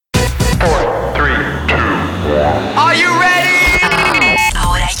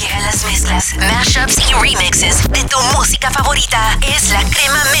La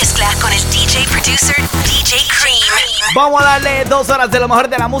Crema Mezcla con el DJ producer DJ Cream. Vamos a darle 2 horas de lo mejor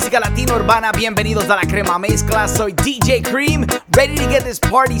de la música latina urbana. Bienvenidos a La Crema Mezcla. Soy DJ Cream, ready to get this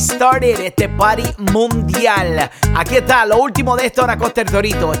party started. Este party mundial. Aquí está lo último de esta hora Costa del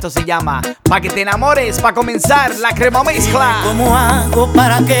Torito. Esto se llama Pa' que te enamores. Para comenzar La Crema Mezcla. ¿Cómo hago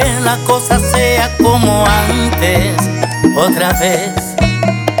para que la cosa sea como antes? Otra vez.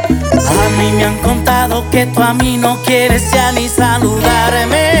 A mí me han contado que tú a mí no quieres ya ni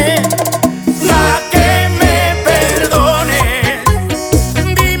saludarme. Pa' que me perdones,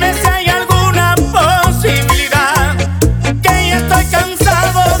 dime si hay alguna posibilidad, que ya estoy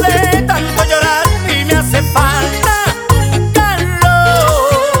cansado de tanto llorar y me hace falta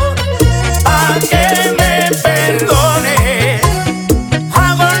calor. Pa' que me perdones,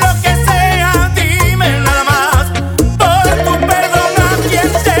 hago lo que sea, dime nada más. Por tu perdón a quien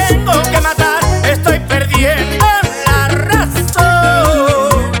tengo que matar, estoy perdiendo la razón.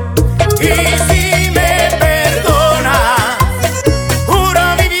 Y si me perdonas, juro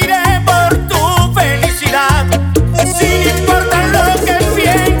viviré por tu felicidad, sin importar lo que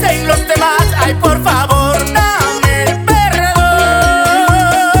piensen los demás. Ay, por favor, dame el perdón.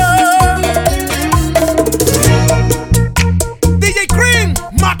 DJ Cream,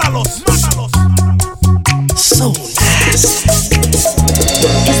 mátalos, mátalos. So nasty.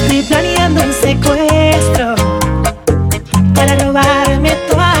 Estoy planeando un secuestro para robarme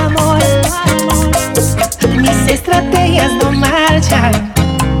tu amor. Mis estrategias no marchan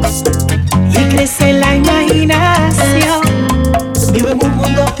y crece la imaginación. Vivo en un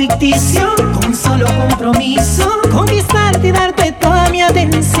mundo ficticio con un solo compromiso: conquistarte y darte toda mi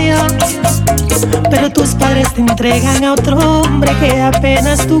atención. Pero tus padres te entregan a otro hombre que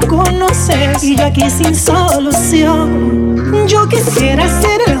apenas tú conoces, y yo aquí sin solución. Yo quisiera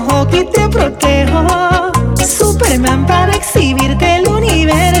ser el Hulk y te protejo, Superman para exhibirte el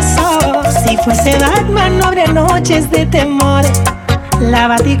universo. Si fuese Batman no habría noches de temor, la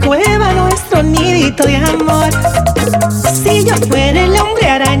Baticueva nuestro nidito de amor. Si yo fuera el hombre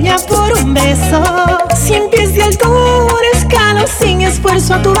araña por un beso, 100 pies de altura escalo sin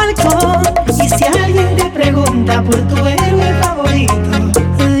esfuerzo a tu balcón. Y si alguien te pregunta por tu héroe favorito,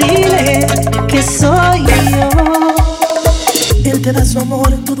 dile que soy yo. Él te da su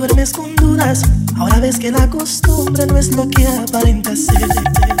amor, tú duermes con dudas. Ahora ves que la costumbre no es lo que aparenta ser.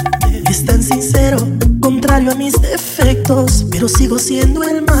 Es tan sincero, contrario a mis defectos, pero sigo siendo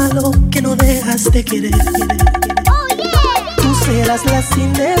el malo que no dejas de querer. Tú serás la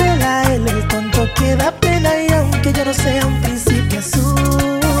Cinderela, él el tonto que da pena. Y aunque yo no sea un príncipe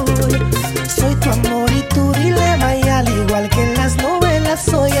azul, soy tu amor y tu dilema. Y al igual que en las novelas,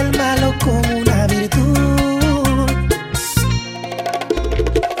 soy el malo con una virtud.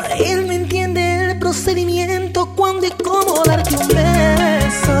 Él me entiende el procedimiento, cuándo y cómo darte un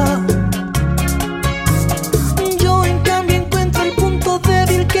beso. Yo en cambio encuentro el punto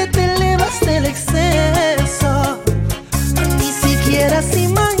débil que te elevas del exceso. Ni siquiera se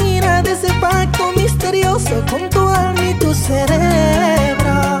imagina de ese pacto misterioso con tu alma y tu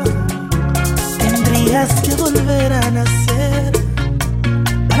cerebro. Tendrías que volver a nacer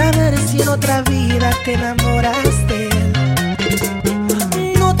para ver si en otra vida te enamoras de él.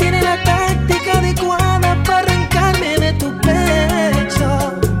 No tiene la táctica adecuada para arrancarme de tu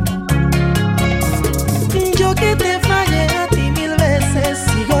pecho. Yo que te fallé a ti 1000 veces,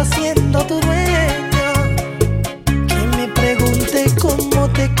 sigo siendo tu dueño. Que me pregunte cómo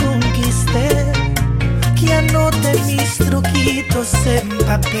te conquisté, que anote mis truquitos en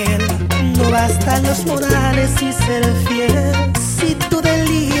papel. No bastan los morales y ser fiel, si tú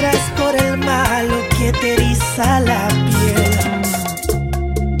deliras por el malo que te eriza la piel.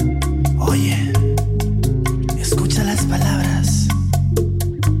 Oye, escucha las palabras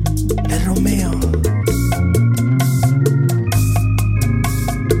de Romeo.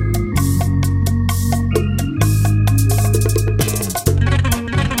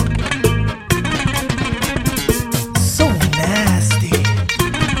 So nasty.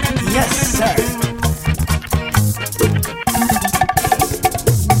 Yes, sir.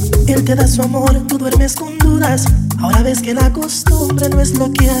 Él te da su amor, tú duermes con dudas. Ahora ves que la costumbre no es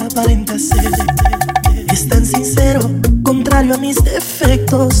lo que aparenta ser. Es tan sincero, contrario a mis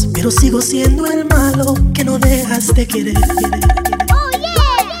defectos, pero sigo siendo el malo que no dejas de querer.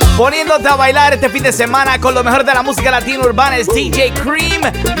 Poniéndote a bailar este fin de semana con lo mejor de la música latina urbana es DJ Cream.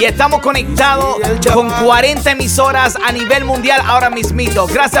 Y estamos conectados con 40 emisoras a nivel mundial ahora mismito.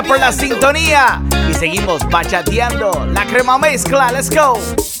 Gracias por la sintonía. Y seguimos bachateando La Crema Mezcla. Let's go.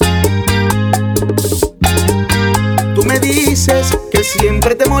 Tú me dices que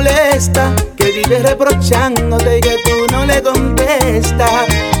siempre te molesta que diga vive reprochándote que tú no le contestas.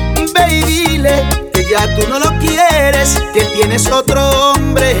 Ve y dile que ya tú no lo quieres, que tienes otro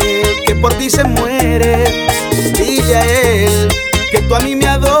hombre que por ti se muere. Dile a él que tú a mí me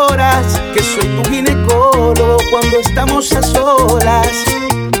adoras, que soy tu ginecólogo cuando estamos a solas.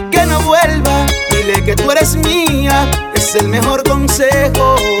 Que no vuelva, dile que tú eres mía, es el mejor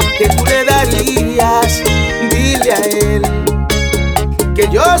consejo que tú le darías. Dile a él que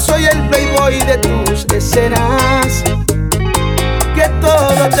yo soy el playboy de tus escenas, que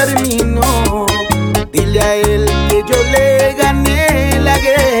todo terminó. Dile a él que yo le gané la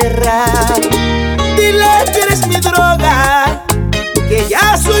guerra. Dile que eres mi droga, que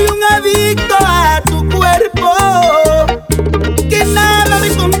ya soy un adicto a tu cuerpo, que nada me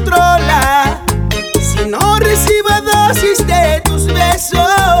controla si no recibo dosis de tus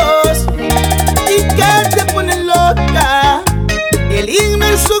besos, y que te pone loca el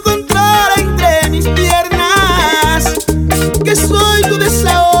inmenso control entre mis piernas, que soy tu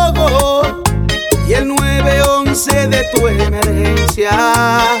desahogo y el 911 de tu emergencia.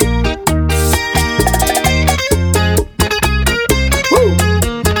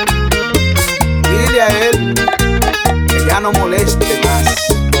 Dile a él que ya no moleste más,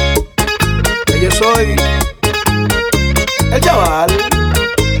 que yo soy el chaval.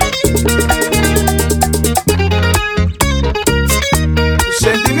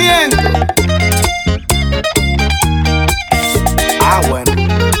 Sentimiento. Ah, bueno.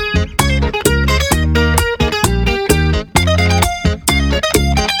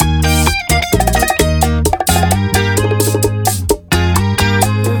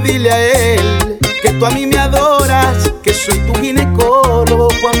 Dile a él que tú a mí me adoras, que soy tu ginecólogo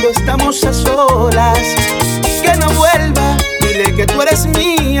cuando estamos a solas. Que no vuelva, dile que tú eres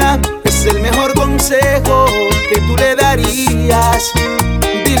mía, es el mejor consejo que tú le darías.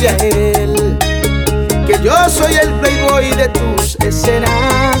 Dile a él que yo soy el playboy de tus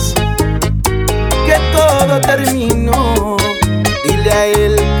escenas, que todo terminó. Dile a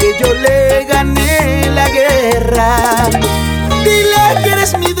él que yo le gané la guerra. Dile que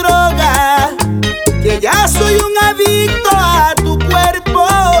eres mi droga, que ya soy un adicto a tu cuerpo,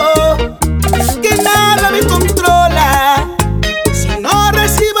 que nada me controla si no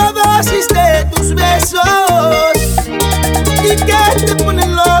recibo dosis de tus besos, y que te pone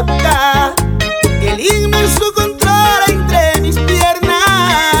loca el inmenso control entre mis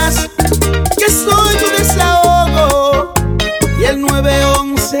piernas, que soy tu desahogo y el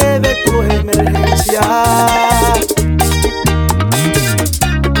 911 de tu emergencia.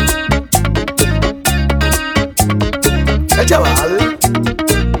 El chaval.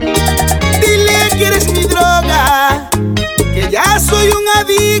 Dile que eres mi droga, que ya soy un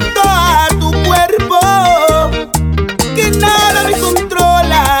adicto a tu cuerpo, que nada me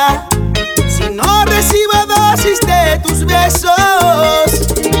controla si no recibo dosis de tus besos,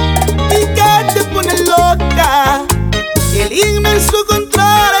 y que te pone loca el inmenso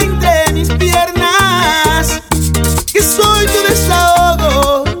control entre mis piernas, que soy tu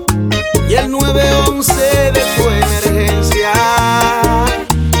desahogo y el 911 de tu emergencia.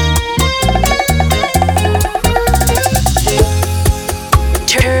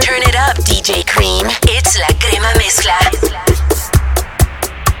 Turn it up, DJ Cream. It's La Crema Mezcla.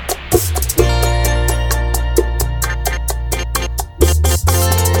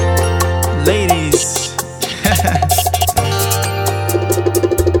 Ladies.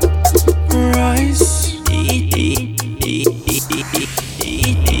 Royce.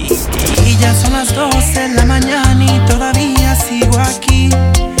 Y ya son las 12 de la mañana y todavía sigo aquí,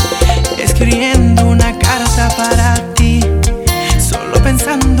 escribiendo una carta para ti, solo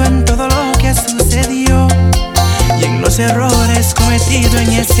pensando en todo lo que sucedió y en los errores cometidos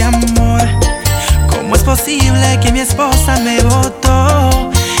en ese amor. ¿Cómo es posible que mi esposa me botó?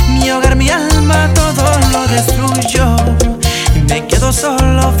 Mi hogar, mi alma, todo lo destruyó. Y me quedo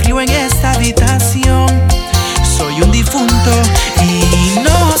solo, frío en esta habitación. Soy un difunto y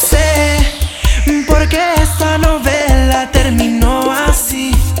no sé por qué esta novela terminó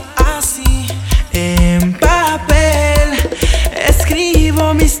así. En papel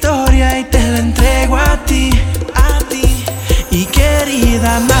escribo mi historia y te la entrego a ti. Y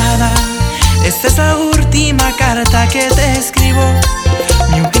querida amada, esta es la última carta que te escribo,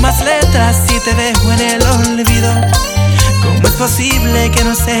 mis últimas letras y te dejo en el olvido. ¿Cómo es posible que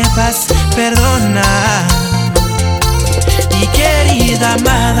no sepas perdonar? Y querida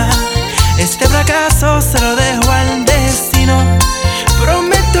amada, este fracaso se lo dejo al destino.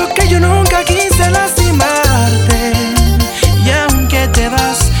 Prometo que yo nunca quise lastimarte, y aunque te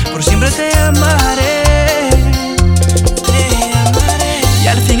vas, por siempre te amaré. Y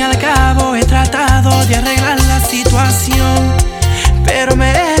al fin y al cabo he tratado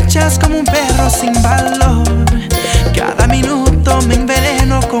marchas como un perro sin valor. Cada minuto me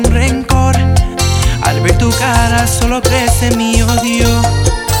enveneno con rencor. Al ver tu cara solo crece mi odio.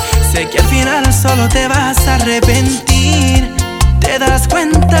 Sé que al final solo te vas a arrepentir. Te das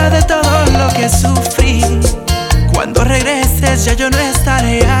cuenta de todo lo que sufrí. Cuando regreses ya yo no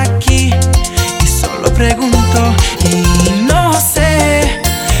estaré aquí. Y solo pregunto y no sé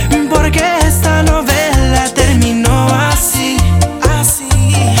por qué esta novela terminó así.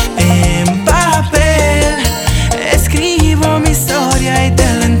 En papel escribo mi historia y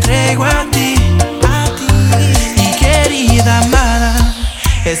te la entrego a ti. Y querida amada,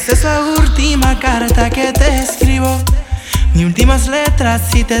 esta es la última carta que te escribo. Mis últimas letras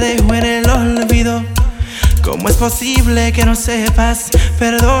y te dejo en el olvido. ¿Cómo es posible que no sepas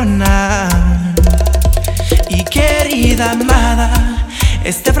perdonar? Y querida amada,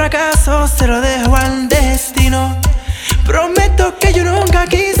 este fracaso se lo dejo al destino. Prometo que yo nunca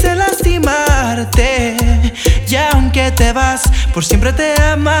quise lastimarte. Y aunque te vas, por siempre te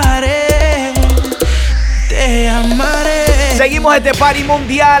amaré. Te amaré. Seguimos este party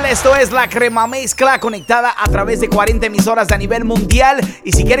mundial. Esto es la Crema Mezcla, conectada a través de 40 emisoras a nivel mundial.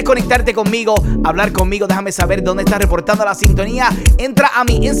 Y si quieres conectarte conmigo, hablar conmigo, déjame saber dónde estás reportando la sintonía. Entra a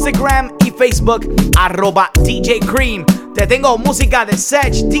mi Instagram y Facebook, @DJ Cream. Te tengo música de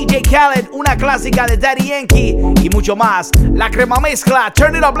Sech, DJ Khaled, una clásica de Daddy Yankee y mucho más. La Crema Mezcla,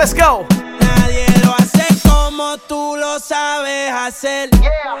 turn it up, let's go. Nadie lo hace como tú lo sabes hacer.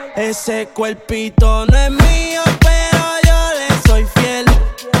 Ese cuerpito no es mío, pero yo le soy fiel.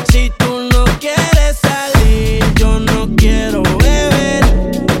 Si tú no quieres salir, yo no quiero beber.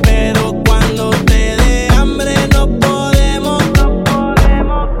 Pero cuando te dé hambre no podemos.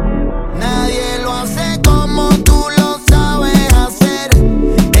 Nadie lo hace como tú lo sabes hacer.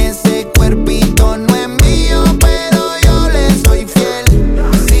 Ese cuerpito no es mío, pero yo le soy fiel.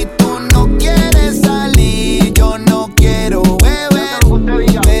 Si tú no quieres salir, yo no quiero beber.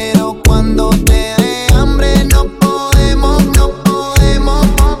 Pero cuando te dé hambre no podemos.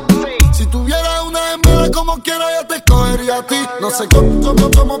 Si tuviera una hembra como quiera yo te escogería a ti. No sé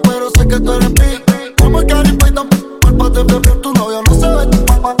cómo, pero sé que tú eres mí. Como el caripa y tampoco el pate, pero tu novio no se ve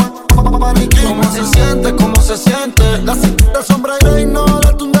maniquí. ¿Cómo se siente? La cita sombra y no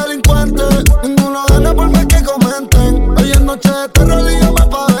de un delincuente. Ninguno gana por más que comenten. Hoy es noche de terror y llama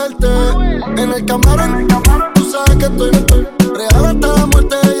pa' verte. En el camarón, tú sabes que estoy real hasta la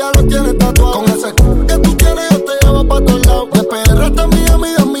muerte, ella lo tiene tatuado. Con ese que tú tienes yo te llevo pa' todos lados. De PR hasta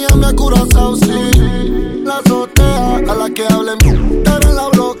Miami a Curazao, sí. La azotea, a la que hable pero la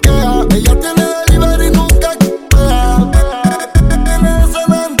bloquea. Ella tiene delivery y nunca quipea. Tiene esa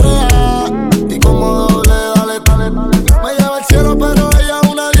la Andrea y como doble, dale. Me lleva al cielo pero ella es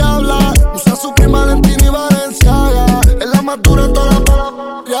una diabla. Usa su prima Valentina y Valenciaga. Es la más dura en toda la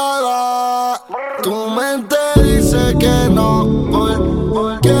palabriada. Tu mente dice que no,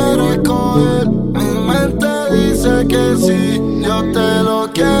 quieres coger. Mi mente dice que sí, yo te lo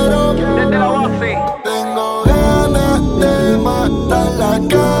quiero. Tengo ganas de matar la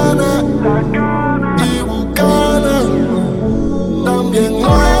cana y buscana. También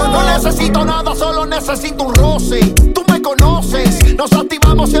No necesito nada, solo necesito un roce. Tú me conoces, nos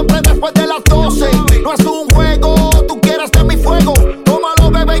activamos siempre después de las 12. No es un juego, tú quieres de mi fuego.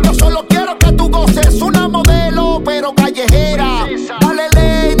 Tómalo, bebé, yo solo quiero que tú goces. Una modelo, pero callejera. Dale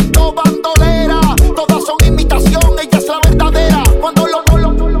lento, bandolera. Todas son imitación, ella es la verdadera. Cuando lo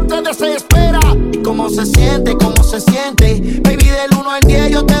te desespera. ¿Cómo se siente? Baby, del 1 al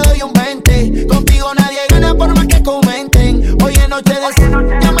 10 yo te doy un 20. Contigo nadie gana por más que comenten. Hoy es noche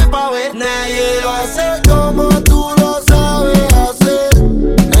de llame pa' ver. Nadie lo hace como tú lo sabes hacer.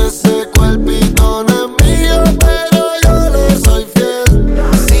 Ese cuerpito no es mío, pero yo le soy fiel.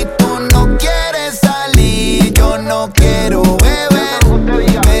 Si tú no quieres salir, yo no quiero beber.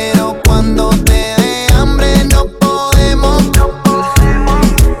 Pero cuando te dé hambre no podemos.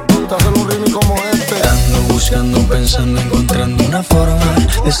 Te hacen un ritmo como este. Ando buscando, pensando, encontrando una forma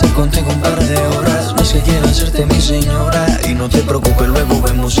de estar contigo un par de horas. No es que quiera hacerte mi señora. Y no te preocupes, luego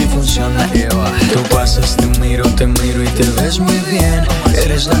vemos si funciona. Tú pasas, te miro y te ves muy bien.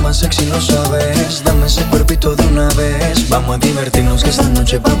 Eres la más sexy, lo sabes. Dame ese cuerpito de una vez. Vamos a divertirnos que esta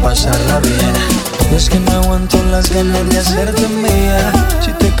noche va a pasarla bien. Es que no aguanto las ganas de hacerte mía.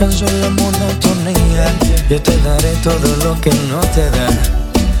 Si te canso la monotonía, yo te daré todo lo que no te dan.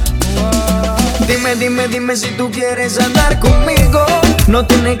 Dime si tú quieres andar conmigo. No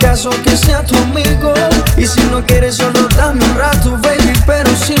tiene caso que sea tu amigo. Y si no quieres solo dame un rato, baby, pero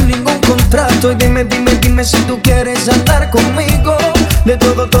sin ningún contrato. Y dime si tú quieres andar conmigo. De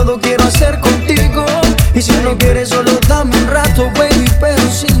todo quiero hacer contigo. Y si no quieres solo dame un rato, baby, pero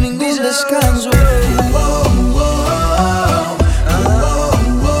sin ningún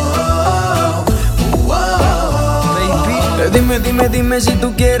dime si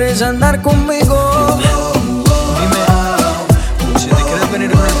tú quieres andar conmigo. Dime, si te quieres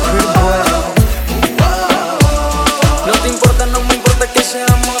venir con el crib, no te importa, no me importa que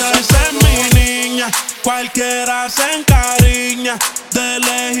seamos. Esa es mi niña, cualquiera se encariña, de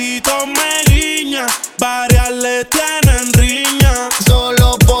lejito me guiña, varias le tienen riña.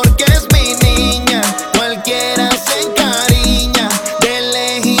 Solo porque es mi niña, cualquiera se encariña, de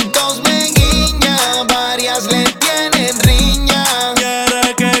lejitos me guiña, varias le tienen riña.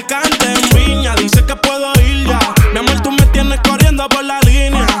 Quiere que cante en viña, dice que puedo ir ya. Mi amor, tú me tienes corriendo por la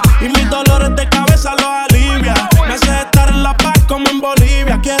línea, y mis dolores de cabeza los alivia. Me hace estar en La Paz como en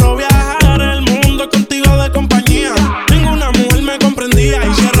Bolivia. Quiero viajar el mundo contigo de compañía. Ninguna mujer me comprendía.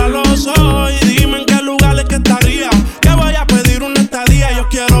 Y cierra los ojos y dime en qué lugares que estaría, que voy a pedir una estadía. Yo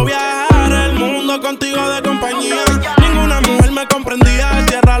quiero viajar el mundo contigo de compañía. Ninguna mujer me comprendía.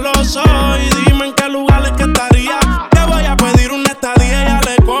 Cierra los ojos y dime en qué lugares que estaría, que voy a pedir una estadía. Ya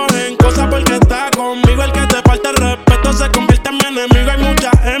le cogen cosas porque está conmigo. El que te falta el respeto se convierte en mi enemigo. Hay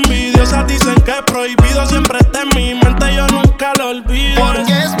muchas envidiosas, dicen que es prohibido. Siempre está en mi mente, yo nunca lo olvido.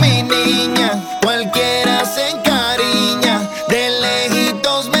 Porque es mi niña, cualquiera se encariña, de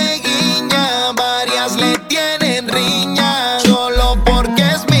lejitos me guiña, varias le tienen riña. Solo porque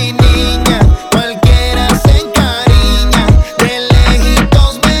es mi niña, cualquiera se encariña, de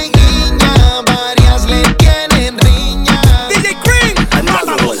lejitos me guiña, varias le tienen riña. DJ Cream,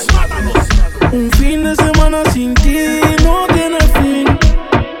 mátalos. Un fin de semana sin ti no tiene fin.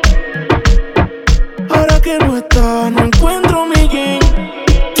 Ahora que no estás, no encuentro mi game.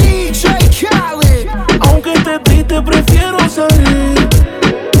 DJ Khaled. Aunque esté triste, prefiero salir,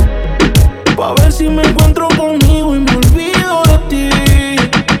 pa' ver si me encuentro conmigo y me olvido de ti.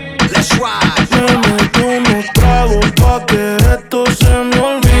 Let's ride. Me meto unos tragos pa' que esto se me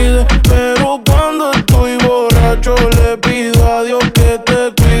olvide, pero cuando estoy borracho le pido a Dios que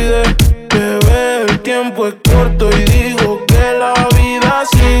te cuide. Bebé, el tiempo es corto y digo que la vida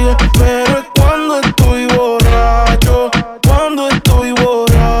sigue, pero es cuando estoy borracho,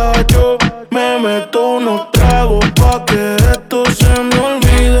 me meto unos tragos pa' que esto se me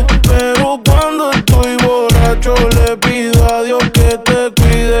olvide, pero cuando estoy borracho le pido a Dios que te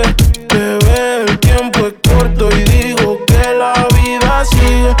cuide. Bebé, el tiempo es corto y digo que la vida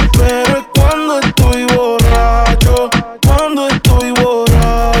sigue, pero es cuando estoy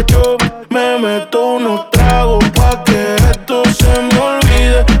borracho, me meto unos tragos pa' que esto se me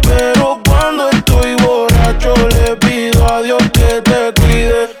olvide, pero cuando estoy borracho le pido a Dios que te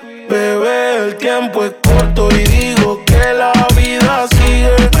cuide. Bebé, el tiempo es corto y digo que la vida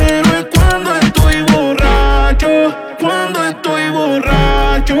sigue, pero es cuando estoy borracho,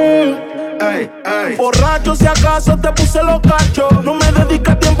 Ay, ay. Borracho si acaso te puse los cachos, no me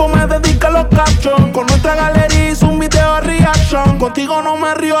dedica tiempo, me dedica los cachos. Con nuestra galería hice un video a reaction, contigo no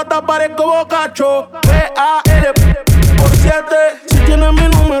me río hasta parezco bocacho. P.A.R. por 7, si tienes mi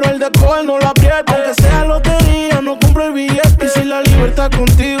número el de coger no lo apriete. Aunque sea lotería no compro el billete, y si la libertad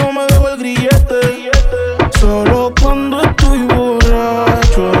contigo me dejo el grillete. Solo cuando estoy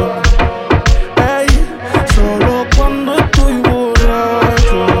borracho, ey, solo cuando estoy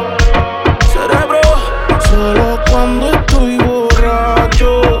borracho, cerebro, solo cuando estoy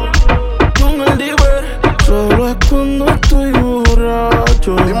borracho, con el diver, solo es cuando estoy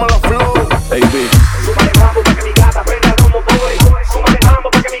borracho. Dímelo, Flow. Baby. Súmale vamos pa' que mi gata prenda los motores. Súmale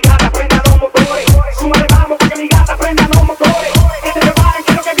vamos pa' que mi gata prenda los motores. Súmale vamos pa' que mi gata prenda los motores. Que te preparen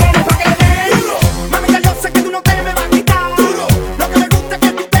que lo que viene pa' que le den. Mami, ya yo sé que tú no te me vas a quitar. Lo que me gusta es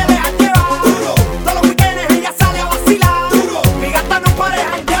que tú te dejas llevar. Todos los weekends ella sale a vacilar. Mi gata no para de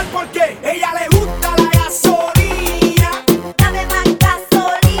janguear porque ella le gusta la gasolina. Dame más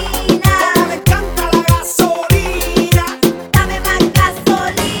gasolina. Como le encanta la gasolina. Dame más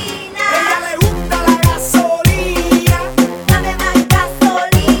gasolina. Ella le gusta la gasolina. Dame más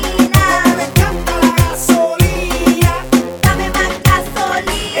gasolina. Como le encanta la gasolina. Dame más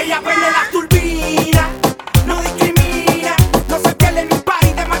gasolina. Ella prende la turbina, no discrimina, no se pierde ni un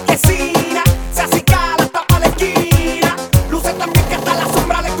party de marquesina. Se acicala hasta pa' la esquina, luce también que hasta la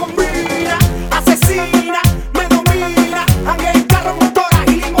sombra le combina. Asesina, me domina, anda en carro, motoras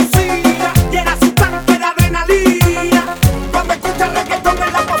y limusina. Llena su tanque de adrenalina, cuando escucha el reggaetón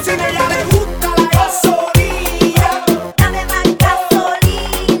en la cocina. Ella le gusta la gasolina. Dame más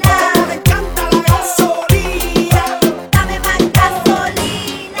gasolina. Como le encanta la gasolina. Dame más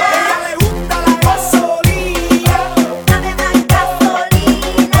gasolina. Ella le gusta la gasolina. Dame más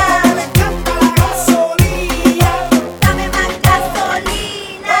gasolina. Como le encanta la gasolina. Dame más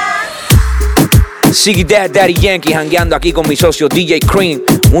gasolina. Ziggy Daddy Yankee jangueando aquí con mi socio DJ Cream.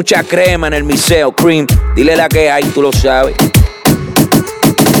 Mucha crema en el miseo, Cream. Dile la que hay, tú lo sabes.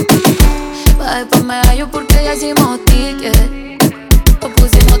 después me hallo porque ya hicimos ticket. Lo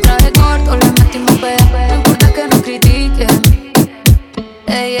pusimos traje corto, le metimos pedo. No importa que nos critiquen.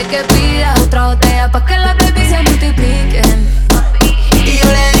 Ella es que pida otra botella pa' que las baby se multipliquen. Y yo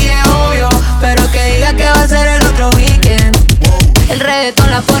le dije obvio, pero que diga que va a ser el otro weekend. El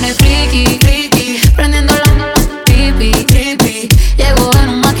reggaetón la pone friki, friki, prendiendo la creepy, creepy. Llegó en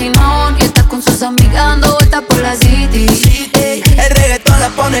un maquinón y está con sus amigas dando vueltas por la city. El reggaetón la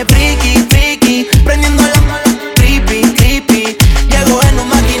pone friki, friki, prendiendo la creepy, creepy. Llegó en un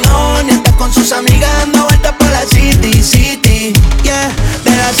maquinón y está con sus amigas dando vueltas por la city, city. Yeah,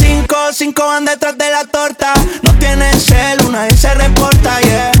 de las 5 van detrás de la torta. No tienen celu, nadie se reporta,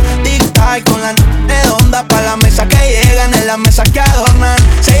 yeah. Tic-tac con la redonda pa' la mesa que llegan, en la mesa que adornan.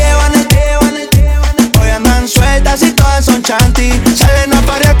 Se llevan el hoy andan sueltas y todas son chanty. Salen a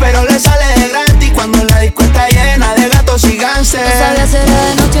parear pero les sale de gratis. Cuando la disco está llena de gatos y ganses. No sabía si era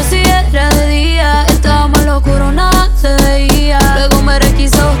de noche o si era de día. Estábamos locos, nada se veía. Luego me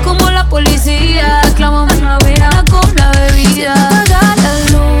requisó como la policía. Clamamos una vena con la bebida. Apaga la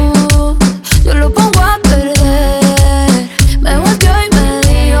luz, yo lo pongo a perder. Me volteó y me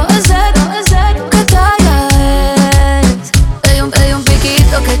dijo, es cero, ¿qué talla es? Pedí un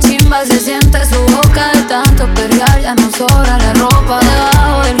piquito, que chimba se siente su boca. De tanto perrear ya no sobra la ropa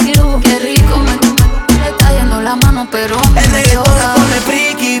debajo del giro. Qué rico me está yendo la mano, pero el reggaetón la pone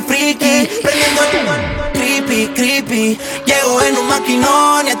friki, friki, prendiendo el creepy, creepy. Llegó en un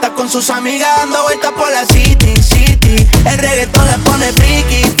maquinón y está con sus amigas dando vueltas por la city, city. El reggaetón la pone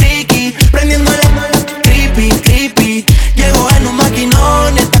friki, friki, prendiendo el creepy, creepy. Llegó en un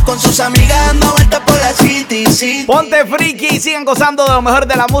maquinón y está con sus amigas dando vueltas por la city, city. Ponte friki y sigan gozando de lo mejor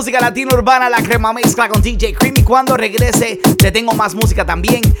de la música latina urbana, la crema mezcla con DJ Cream. Y cuando regrese te tengo más música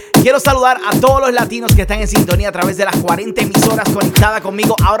también. Quiero saludar a todos los latinos que están en sintonía a través de las 40 emisoras conectadas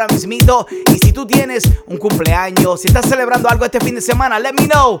conmigo ahora mismito. Y si tú tienes un cumpleaños, si estás celebrando algo este fin de semana, let me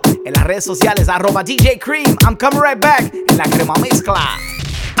know en las redes sociales @DJ Cream. I'm coming right back en la crema mezcla.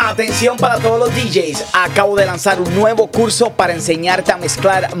 Atención para todos los DJs, acabo de lanzar un nuevo curso para enseñarte a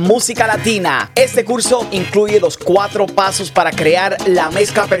mezclar música latina. Este curso incluye los 4 pasos para crear la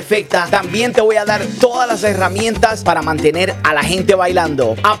mezcla perfecta. También te voy a dar todas las herramientas para mantener a la gente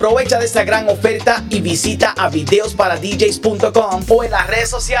bailando. Aprovecha de esta gran oferta y visita a videosparadjs.com o en las redes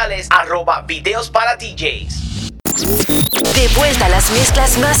sociales @videosparadjs. De vuelta a las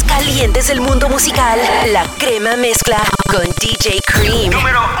mezclas más calientes del mundo musical, la crema mezcla con DJ Cream.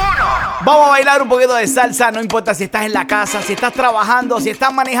 Número 1. Vamos a bailar un poquito de salsa, no importa si estás en la casa, si estás trabajando, si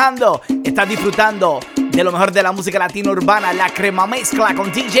estás manejando, estás disfrutando de lo mejor de la música latina urbana, la crema mezcla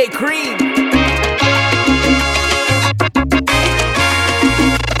con DJ Cream.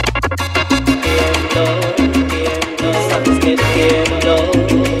 Sabes que tiemblo.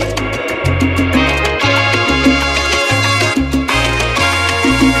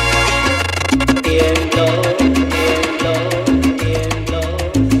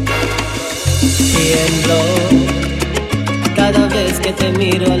 Cada vez que te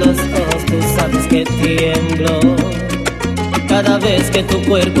miro a los ojos, tú sabes que tiemblo. Cada vez que tu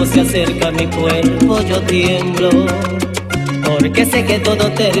cuerpo se acerca a mi cuerpo, yo tiemblo. Porque sé que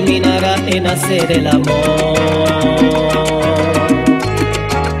todo terminará en hacer el amor.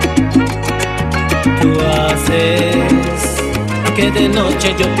 Tú haces que de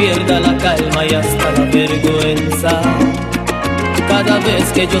noche yo pierda la calma y hasta la vergüenza. Cada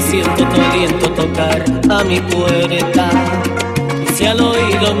vez que yo siento tu aliento tocar a mi puerta, si al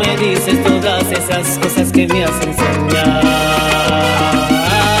oído me dices todas esas cosas que me hacen soñar.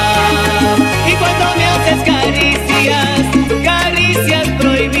 Y cuando me haces caricias, caricias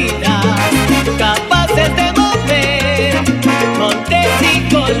prohibidas, capaces de mover montes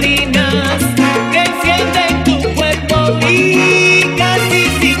y colinas, que encienden tu cuerpo y casi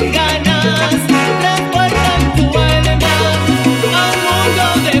sin ganas transportan tu alma a un mundo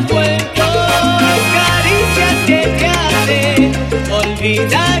de cuentos, caricias que te hacen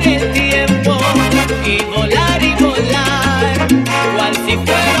olvidar el tiempo y volar, cual si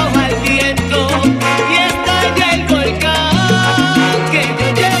fuera al viento, y estalla el volcán que yo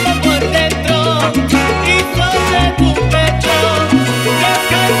llevo por dentro, y sobre tu pecho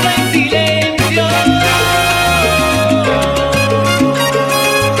descansa en silencio.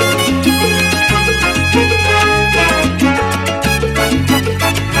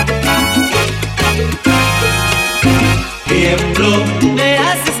 Tiemblo, me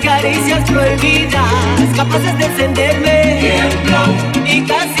haces caricias prohibidas, capaces de encenderme. Tiemblo, y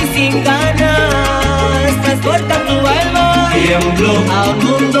casi sin ganas transporta tu alma. Tiemblo, a un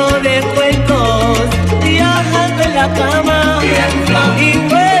mundo de cuentos, viajando en la cama. Tiemblo, y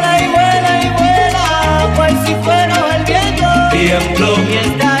vuela y vuela y vuela. Tiemblo y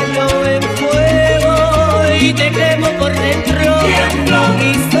estallo en fuego y te quemo por dentro. Tiemblo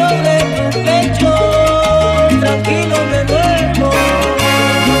y sobre tu pecho tranquilo me duermo.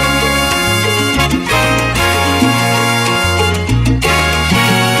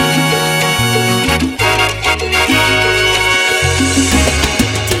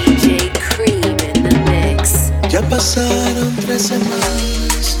 DJ Cream in the mix. Ya pasaron 3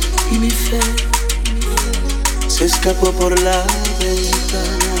 semanas y mi fe se escapó por la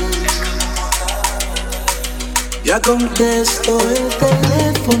ventana. Ya contesto el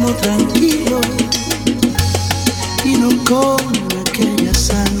teléfono tranquilo y no con aquellas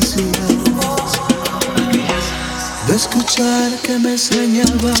ansiedades de escuchar que me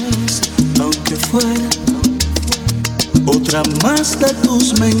extrañabas, aunque fuera otra más de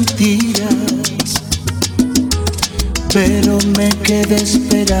tus mentiras. Pero me quedé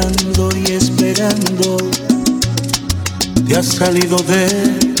esperando y esperando. Te has salido de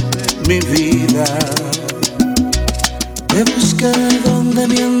mi vida. Te busqué donde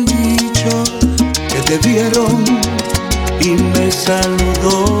me han dicho que te vieron y me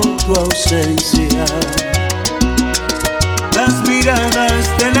saludó tu ausencia. Las miradas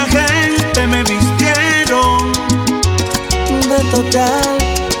de la gente me vistieron de total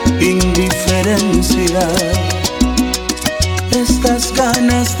indiferencia. Estas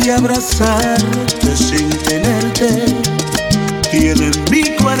ganas de abrazarte sin tenerte tienen mi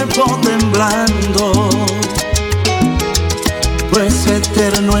cuerpo temblando. Pues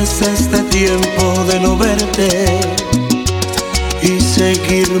eterno es este tiempo de no verte y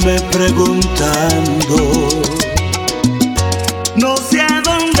seguirme preguntando. No sé a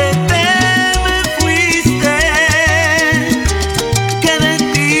dónde te me fuiste, que de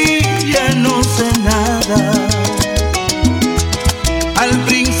ti ya no sé nada. Al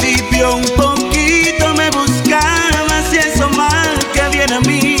principio un poquito me buscabas y eso mal que viene a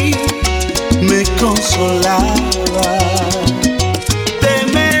mí me consolaba.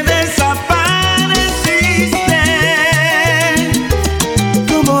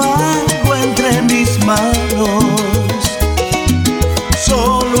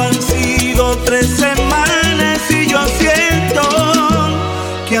 Solo han sido 3 semanas y yo siento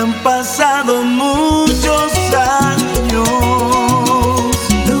que han pasado muchos años.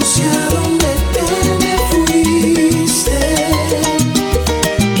 No sé a dónde te me fuiste,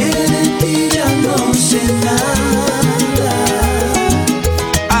 que de ti ya no sé nada.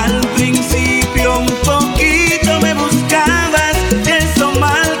 Al principio un poquito me buscabas y eso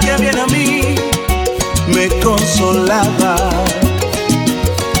mal que viene a mí me consolaba.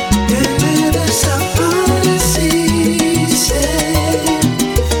 Que me desapareciste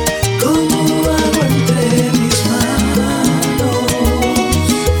como agua entre mis manos.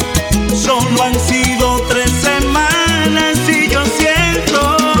 Solo han sido 3 semanas y yo siento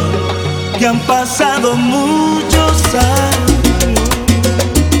que han pasado muchos años.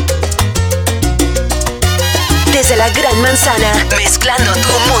 Desde la Gran Manzana, mezclando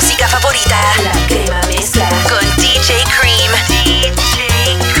tu música favorita. La Crema Mezcla con DJ Cream. DJ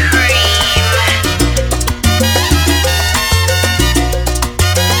Cream.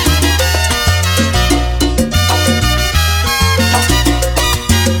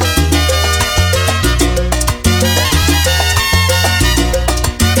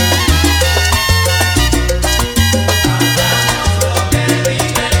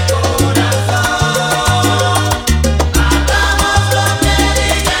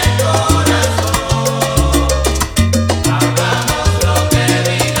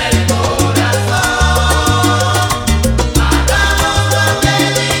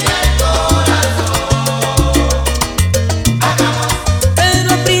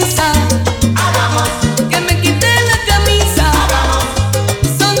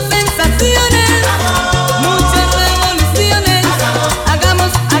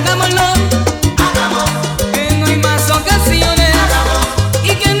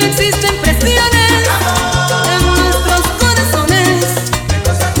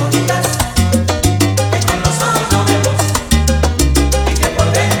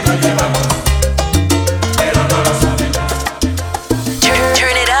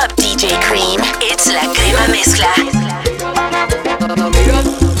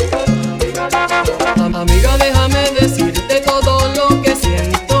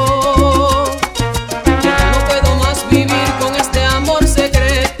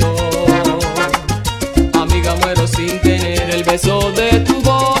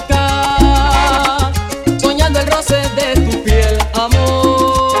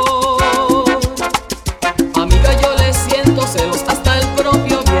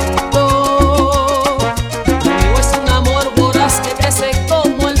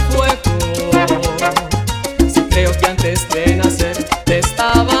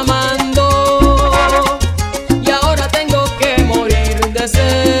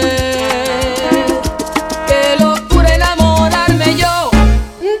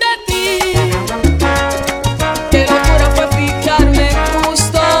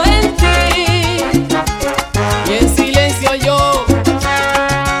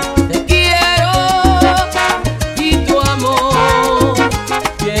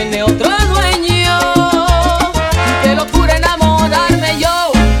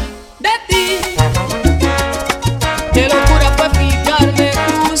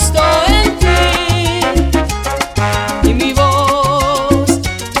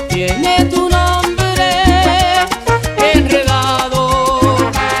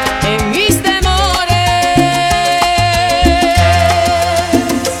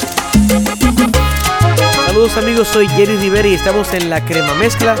 Yo soy Jerry Rivera y estamos en La Crema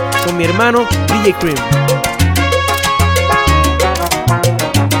Mezcla con mi hermano DJ Cream.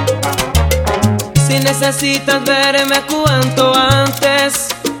 Si necesitas verme cuanto antes,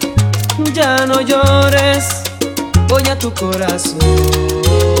 ya no llores, voy a tu corazón.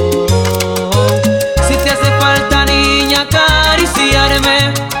 Si te hace falta, niña,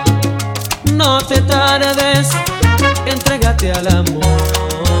 acariciarme, no te tardes, entrégate al amor.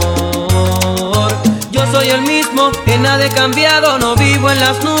 Yo soy el mismo, que nada he cambiado, no vivo en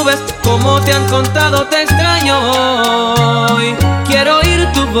las nubes, como te han contado, te extraño hoy. Quiero oír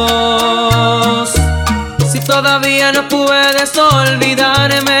tu voz, si todavía no puedes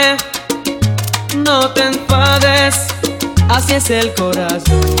olvidarme, no te enfades, así es el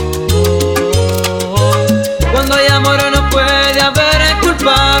corazón. Cuando hay amor no puede haber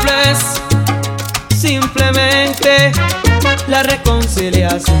culpables, simplemente la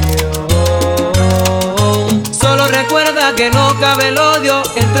reconciliación. Solo recuerda que no cabe el odio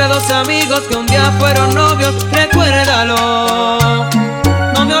entre dos amigos que un día fueron novios. Recuérdalo,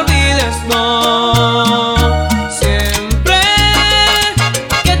 no me olvides, no. Siempre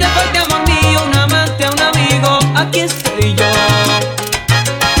que te falte amor mío, un amante, un amigo, aquí estoy yo.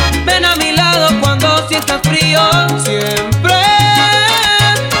 Ven a mi lado cuando sientas frío. Siempre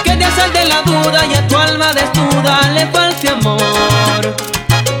que te asalte la duda y a tu alma desnuda le falte amor.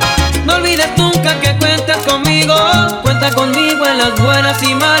 No olvides nunca que cuentas conmigo, cuenta conmigo en las buenas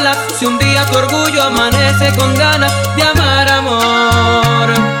y malas. Si un día tu orgullo amanece con ganas de amar, amor,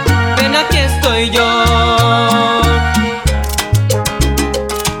 ven, aquí estoy yo.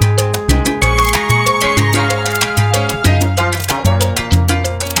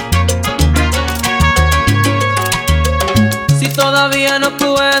 Si todavía no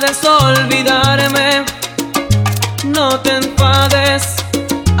puedes olvidarme, no te enfades,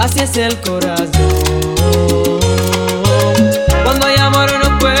 así es el corazón. Cuando hay amor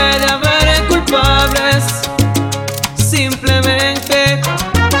no puede haber culpables, simplemente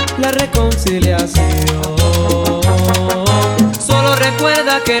la reconciliación. Solo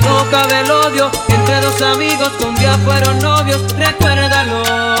recuerda que no cabe el odio entre dos amigos que un día fueron novios. Recuérdalo,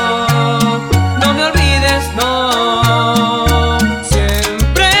 no me olvides, no.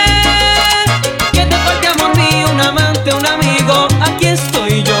 Siempre que te falte amor mío, un amante, un amigo, aquí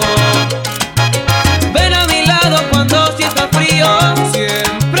estoy yo. Ven a mi lado cuando sientas frío.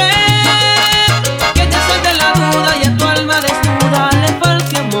 Siempre que te suelte la duda y a tu alma desnuda le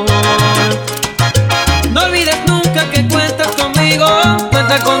falte amor. No olvides nunca que cuentas conmigo,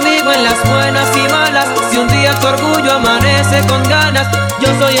 cuenta conmigo en las buenas y malas. Si un día tu orgullo amanece con ganas, yo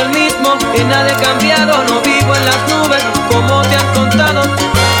soy el mismo, que nada he cambiado, no vivo en las nubes, como te han contado.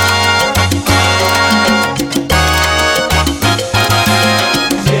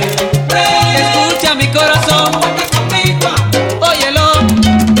 Escucha mi corazón, óyelo,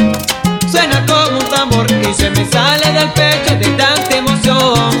 suena como un tambor y se me sale del pecho de tanta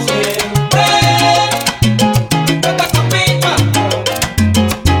emoción.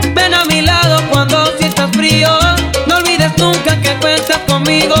 Ven a mi lado cuando sientas frío, no olvides nunca que cuentas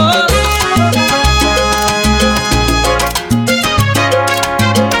conmigo.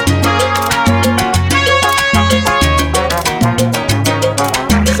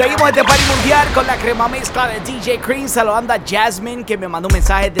 Seguimos este party mundial con la crema mezcla de DJ Cream. Saludando a Jasmine, que me mandó un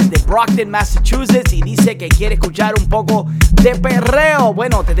mensaje desde Brockton, Massachusetts, y dice que quiere escuchar un poco de perreo.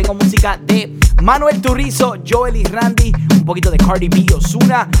 Bueno, te tengo música de Manuel Turizo, Joel y Randy, un poquito de Cardi B,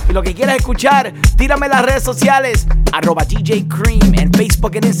 Ozuna, y lo que quieras escuchar, tírame en las redes sociales, @DJ Cream en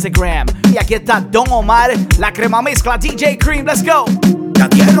Facebook y Instagram. Y aquí está Don Omar, la crema mezcla DJ Cream. Let's go. Ya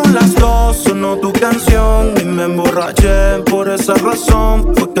dieron las 2, sonó tu canción y me emborraché. Por esa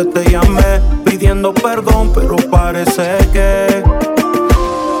razón fue que te llamé pidiendo perdón, pero parece que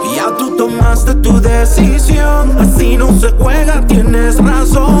ya tú tomaste tu decisión. Así no se juega, tienes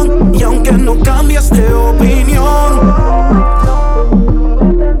razón. Y aunque no cambias de opinión,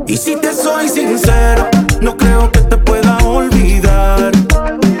 y si te soy sincero, no creo que te pueda olvidar,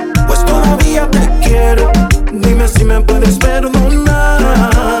 pues todavía te quiero. Dime si me puedes perdonar.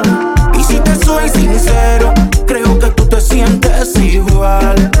 Y si te soy sincero, creo que tú te sientes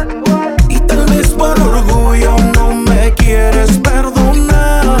igual, y tal vez por orgullo no me quieres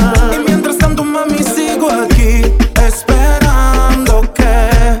perdonar. Y mientras tanto, mami, sigo aquí esperando que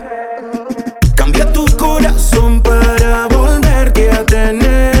cambie tu corazón para volverte a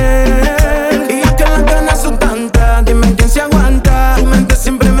tener. Y ya que las ganas son tantas, dime quién se aguanta. Tu mente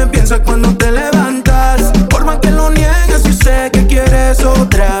siempre me piensa cuando te levantas. Por más que lo niegues, yo sé que quieres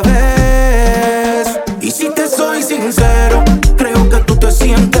otra vez. Y si te soy sincero, creo que tú te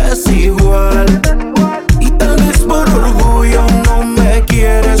sientes igual, y tal vez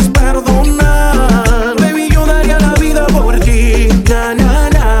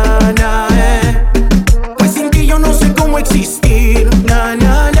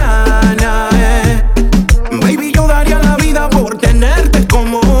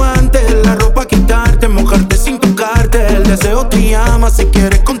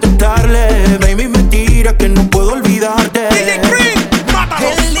de contestarle. Baby, mentira que no puedo olvidarte. DJ Cream, mátalo.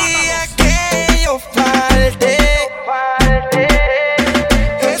 El día que yo falte,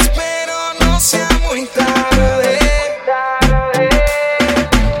 espero no sea muy tarde.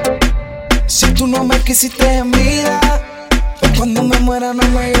 Si tú no me quisiste en vida, pues cuando me muera no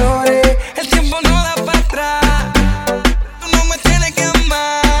me llores. El tiempo no da para atrás. Tú no me tienes que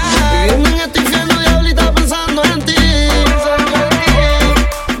amar. Viviendo en este infierno, diablita, pensando en ti.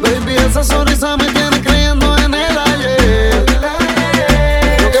 Baby, esa sonrisa me tiene creyendo en el ayer.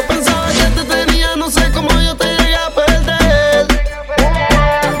 Lo que pensaba que te tenía, no sé cómo yo te llegué a perder.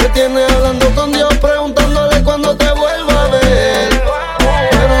 Me tienes hablando con Dios, preguntándole cuándo te vuelvo a ver.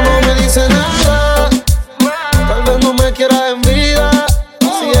 Pero no me dice nada, tal vez no me quieras en vida.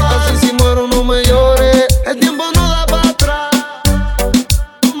 Si es así, si muero no me llores. El tiempo no da para atrás.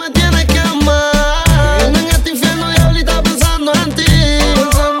 Tú me tienes que amar. Viviendo en este infierno, diablita, pensando en ti.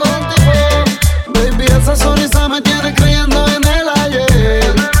 Baby, esa sonrisa me tiene creyendo en el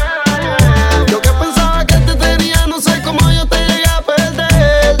ayer. Lo que pensaba que te tenía, no sé cómo yo te llegué a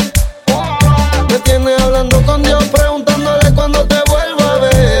perder. Me tienes hablando con Dios, preguntándole cuándo te vuelvo a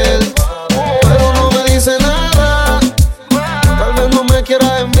ver. Pero no me dice nada, tal vez no me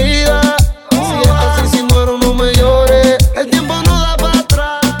quieras en vida. Si es así, si muero no me llores. El tiempo no da para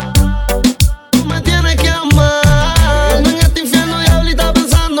atrás. Tú me tienes que amar. Viviendo en este infierno, diablita,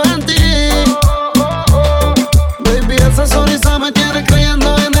 pensando en ti. Baby, esa sonrisa me tiene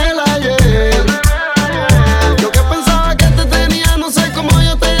creyendo en el ayer. Lo que pensaba que te tenía, no sé cómo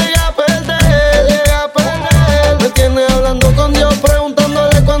yo te llegué a perder. Me tienes hablando con Dios,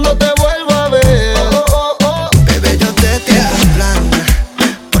 preguntándole cuándo te vuelvo a ver. Bebé, yo te tengo un plan,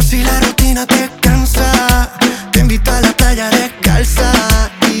 por si la rutina te cansa. Te invito a la playa descalza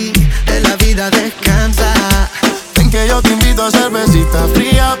y de la vida descansa. Ven que yo te invito a cervecita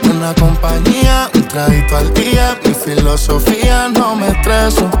fría, una compañía, un traguito al día. Mi filosofía, no me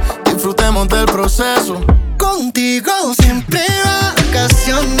estreso, disfrutemos del proceso. Contigo siempre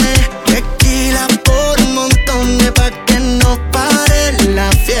vacaciones, tequila por montones, pa' que no pare la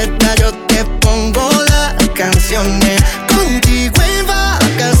fiesta. Yo te pongo las canciones. Contigo en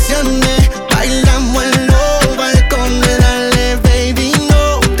vacaciones, bailamos en los balcones. Dale, baby,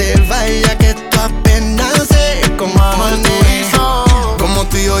 no te vayas, que esto apenas se compone. Como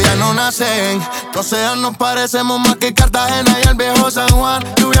tú y yo ya no nacen, 12 años nos parecemos más que Cartagena y el viejo San Juan.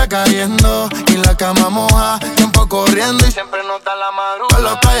 Lluvia cayendo y la cama moja, tiempo corriendo y siempre nos da la madrugada. Con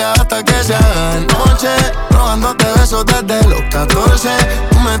la playa hasta que se haga de noche, robándote besos desde los 14.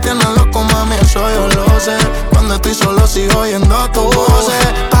 Tú me tienes loco, mami, eso yo lo sé. Cuando estoy solo sigo oyendo tu voz.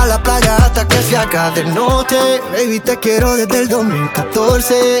 Pa' la playa hasta que se haga de noche. Baby, te quiero desde el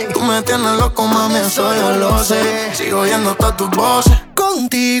 2014. Tú me tienes loco, mami, eso yo lo sé. Sigo oyendo todas tus voces.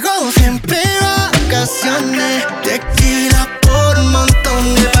 Contigo siempre vacaciones, tequila por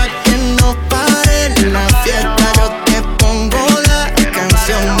montones, pa' que no pare la fiesta. Yo te pongo las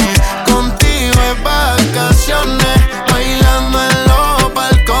canciones. Contigo es vacaciones, bailando en los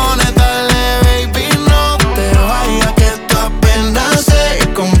balcones. Dale, baby, no te vayas, que esto apenas se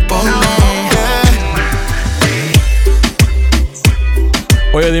compone.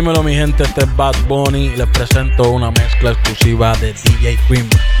 Oye, dímelo mi gente, este es Bad Bunny. Les presento una mezcla exclusiva de DJ Cream.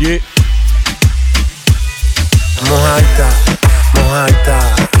 Yeah. Mojaita, mojaita,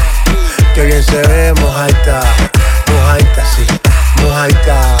 que bien se ve, mojaita, mojaita, sí,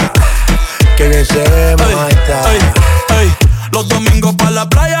 mojaita, que bien se ve, mojaita. Ey, ey, ey, los domingos pa' la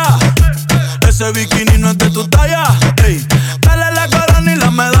playa, ese bikini no es de tu talla. Ey, dale la corona y la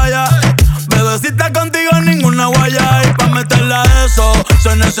medalla, bebecita contigo ninguna guaya. Y pa' meterla a eso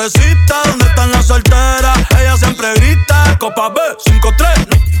se necesita. ¿Dónde están las solteras? Ella siempre grita, copa B, 5-3,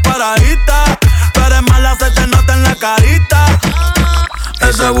 paradita. Tú eres mala, se te nota en la carita.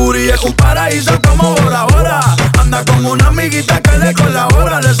 Ese booty es un paraíso como Bora Bora. Anda con una amiguita que le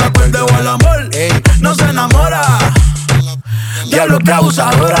colabora. Le sacó el dedo al amor, no se enamora. Diablo que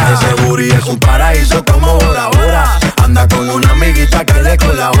abusadora. Ese booty es un paraíso como Bora Bora. Anda con una amiguita que le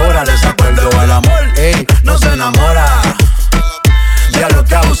colabora. Le sacó el dedo al amor, no se enamora. Diablo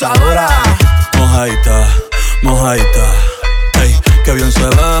que abusadora. Mojaita, mojaita, ey, que bien se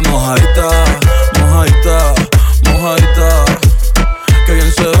ve, mojaita, mojaita, mojaita, que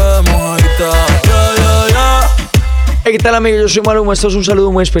bien se ve, mojaita, yeah, yeah, yeah. Hey, ¿qué tal amigos? Yo soy Maluma. Esto es un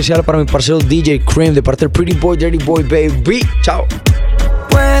saludo muy especial para mi parcero DJ Cream de parte del Pretty Boy, Dirty Boy, baby. Chao.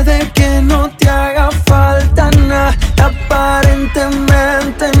 Puede que no te haga falta nada,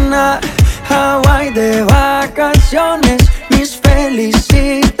 aparentemente nada. Hawaii de vacaciones, mis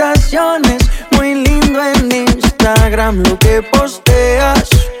felicitaciones. Muy lindo en Instagram lo que posteas.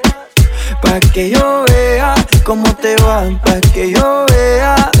 pa' que yo vea cómo te va, pa' que yo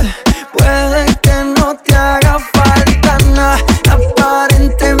vea. Puede que no te haga falta nada,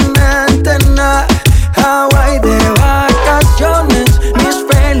 aparentemente nada. Hawaii de vacaciones, mis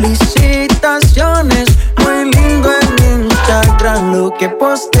felicitaciones. Muy lindo en Instagram lo que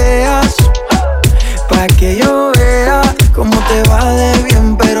posteas, pa' que yo vea cómo te va de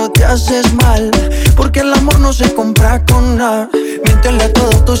bien, pero te haces mal, porque el amor no se compra con nada. Miéntele a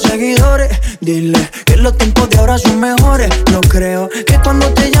todos tus seguidores, dile que los tiempos de ahora son mejores. No creo que cuando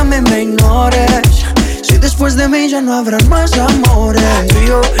te llame me ignores, si después de mí ya no habrán más amores. Tú y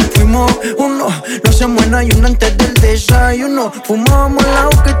yo fuimos uno, no se muera ayuno antes del desayuno. Fumábamos el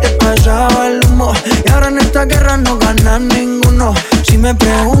agua que te pasaba el humo, y ahora en esta guerra no gana ninguno. Si me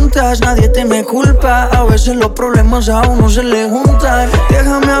preguntas, nadie te me culpa, a veces los problemas a uno se le juntan.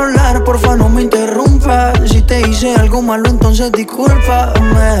 Déjame hablar, porfa, no me interrumpas. Si te hice algo malo, entonces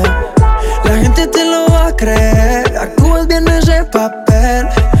discúlpame. La gente te lo va a creer, actúas bien ese papel,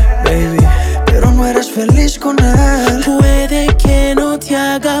 baby, pero no eres feliz con él. Puede que no te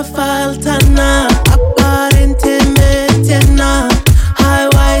haga falta nada, aparentemente nada.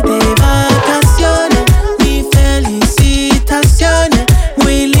 Hawaii de vacaciones, mis felicitaciones.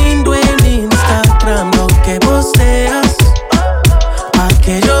 Muy lindo en Instagram lo que posteas, pa'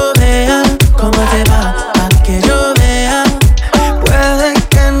 que yo vea cómo te va, pa' que yo vea. Puede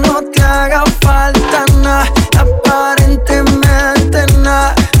que no te haga falta nada, aparentemente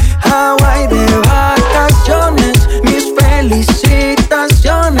nada. Hawaii de vacaciones, mis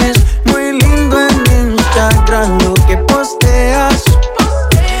felicitaciones. Muy lindo en Instagram lo que posteas,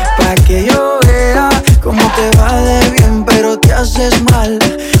 pa' que yo vea cómo te va de bien, pero te haces mal,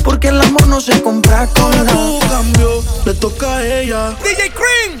 porque el amor no se compra con nada. Tu cambio le toca a ella. DJ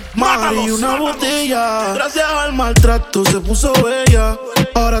Cream, Mari, una botella. Gracias al maltrato se puso bella.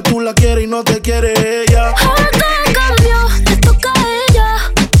 Ahora tú la quieres y no te quiere ella. Ahora todo cambió, le toca a ella.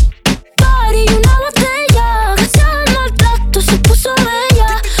 Party, una botella. Gracias al maltrato se puso bella.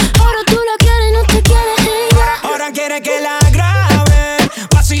 Ahora tú la quieres y no te quiere ella. Ahora quiere que la grabe,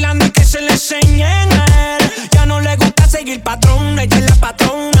 vacilando y que se le enseñen a él. Ya no le gusta seguir patrón, ella es la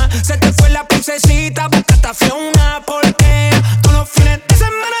patrona. Se te fue la princesita, buscaste a Fiona. Porque todos los fines de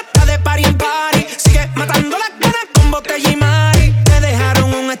semana está de party en party. Sigue matando las ganas con botella y mari. Te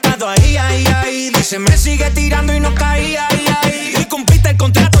dejaron un estado ahí, ahí, ahí. Dice me sigue tirando y no caía, ahí, ahí. Y cumpliste el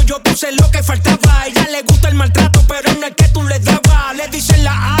contrato, yo puse lo que faltaba. Ella le gusta el maltrato, pero no es que tú le dabas. Le dicen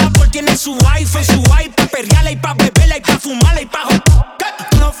la Apple, tiene su iPhone, su iPad, perreala y pa' beberla y pa' fumarla y pa'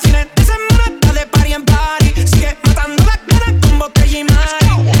 todos los fines de semana está de party en party. Sigue matando las ganas con botella y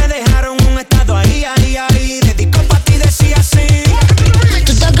mari. Te dejaron un estado ahí, ahí, ahí. Dedicó pa' ti, decía así.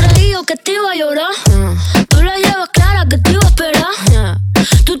 Tú te has creído que te iba a llorar. Tú la llevas clara que te iba a esperar.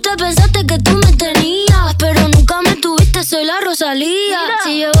 Tú te pensaste que tú me tenías, pero nunca me tuviste, soy la Rosalía.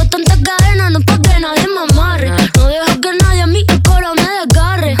 Si llevo tantas cadenas, no es pa' que nadie me amarre. No dejo que nadie a mí el coro me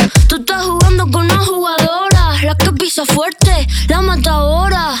desgarre. Tú estás jugando con una jugadora, la que pisa fuerte, la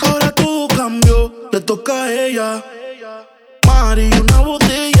matadora. Ahora tu cambio le toca a ella. Mari, una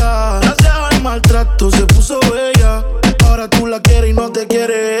botella. Gracias al maltrato se puso bella. Ahora tú la quieres y no te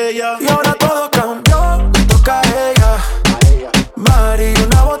quiere ella. Y ahora todo cambió, le toca a ella. Mari,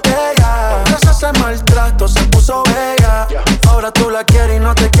 una botella. Gracias al maltrato se puso bella. Ahora tú la quieres y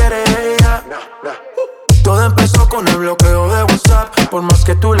no te quiere ella. Todo empezó con el bloqueo de WhatsApp. Por más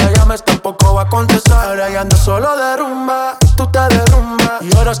que tú la llames tampoco va a contestar. Ahora ya ando solo de rumba, tú te derrumbas.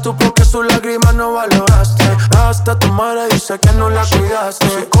 Y ahora tú porque sus lágrimas no valoraste. Hasta tu madre dice que no la cuidaste.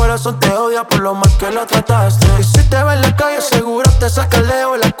 Su corazón te odia por lo mal que la trataste. Y si te ve en la calle seguro te saca el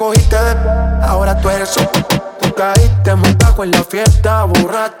dedo y la cogiste de... Ahora tú eres un... Tú caíste muy bajo en la fiesta,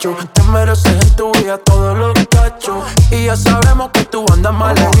 borracho. Te mereces en tu vida todos los cachos. Y ya sabemos que tú andas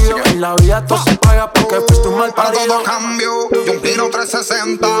mal herido. En la vida todo se paga porque fuiste un mal Para parido. todo cambio, y un giro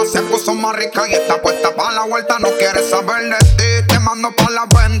 360. Se puso más rica y está puesta pa' la vuelta. No quieres saber de ti, te mando pa' la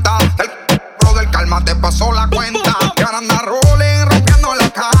venta. El brother calma te pasó la cuenta. Que ahora anda rolling, rompiendo la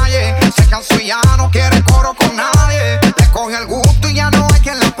calle. Se cansó y ya no quiere coro con nadie. Le coge el gusto y ya no hay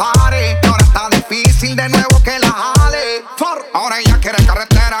quien la pare. Y ahora está difícil de nuevo que la jale. Ahora ella quiere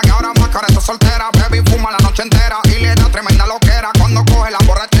carretera, que ahora más cara está soltera. Baby fuma la noche entera y le da tremenda loquera. Cuando coge la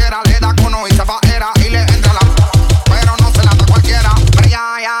borrachera, le da cono y se faera. Y le entra la... pero no se la da cualquiera. Pero ya.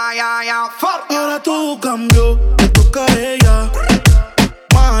 Ahora todo cambió, le toca a ella.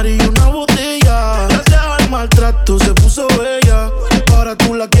 Mari, una botella. Gracias al maltrato se puso bella. Ahora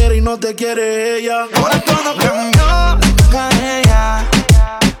tú la quieres y no te quiere ella. Ahora todo cambió, le toca a ella.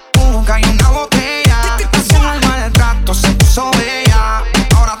 Busca y una botella. Gracias al maltrato se puso bella.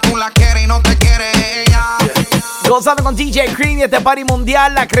 Ahora tú la quieres y no Gozando con DJ Cream y este party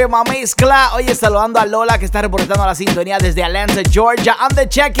mundial, la crema mezcla. Oye, saludando a Lola que está reportando la sintonía desde Atlanta, Georgia. I'm the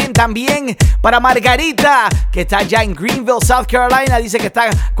check-in también para Margarita, que está allá en Greenville, South Carolina. Dice que está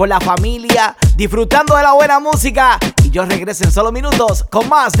con la familia, disfrutando de la buena música. Y yo regreso en solo minutos con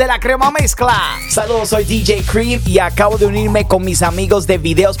más de la crema mezcla. Saludos, soy DJ Cream y acabo de unirme con mis amigos de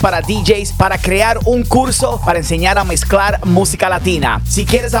Videos para DJs para crear un curso para enseñar a mezclar música latina. Si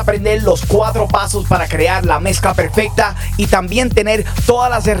quieres aprender los 4 pasos para crear la mezcla perfecta y también tener todas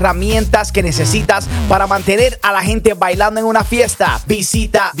las herramientas que necesitas para mantener a la gente bailando en una fiesta,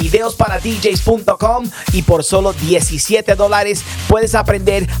 visita videosparadjs.com y por solo $17 puedes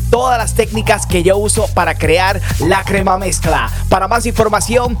aprender todas las técnicas que yo uso para crear la crema mezcla. Para más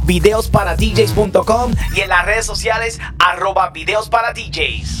información, videosparadjs.com y en las redes sociales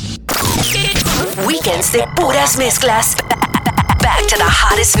 @videosparadjs. Weekends de puras mezclas. Back to the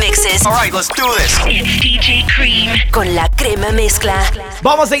hottest mixes. All right, let's do this. It's DJ Cream con la crema mezcla.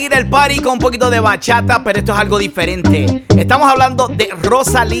 Vamos a seguir el party con un poquito de bachata, pero esto es algo diferente. Estamos hablando de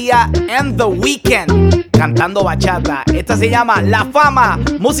Rosalía and The Weeknd cantando bachata. Esta se llama La Fama.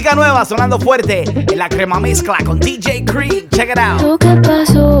 Música nueva sonando fuerte en la crema mezcla con DJ Cream. Check it out. Lo que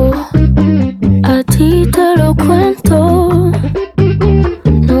pasó, a ti te lo cuento.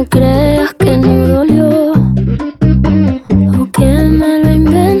 No creas que no dolió o que me lo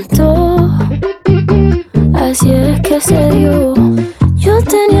inventó. Así es que se dio. Yo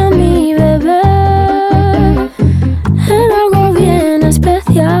tenía a mi bebé, era algo bien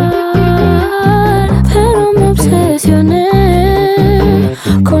especial, pero me obsesioné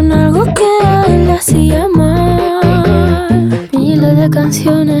con algo que a él le hacía mal. Miles de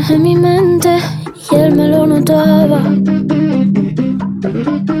canciones en mi mente y él me lo notaba.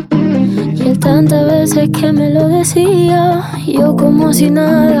 Y él tantas veces que me lo decía, yo como si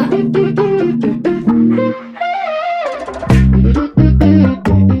nada.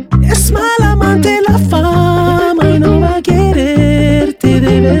 Es mal amante la fama y no va a quererte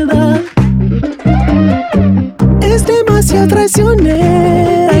de verdad. Es demasiado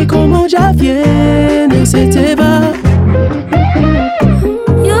traicionera y como ya viene se te va.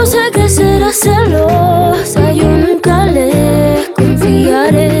 Yo sé que será celosa, yo nunca le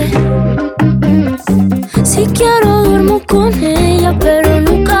confiaré. Si quiero duermo con ella, pero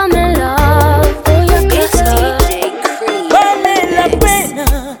nunca me la voy a casar. Vale la pena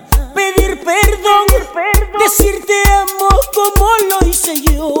pedir perdón, decir te amo como lo hice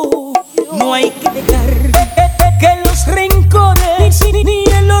yo. No hay que dejar que los rencores ni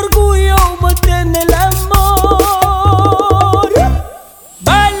el orgullo maten el amor.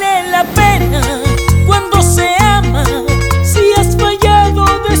 Vale la pena cuando se ama, si has fallado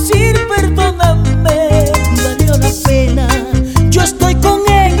decir perdóname. Valió la pena, yo estoy con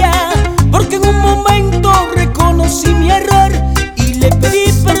ella porque en un momento reconocí mi error y le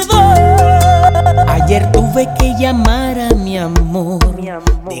pedí perdón. Ayer tuve que llamar a mi amor,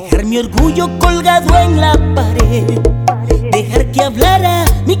 dejar mi orgullo colgado en la pared, dejar que hablara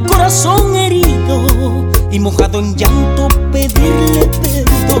mi corazón herido y mojado en llanto pedirle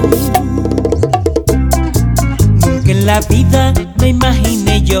perdón. Nunca en la vida me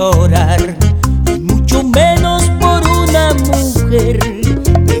imaginé llorar, y mucho menos por una mujer,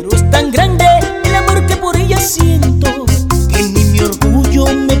 pero es tan grande el amor que por ella siento que ni mi orgullo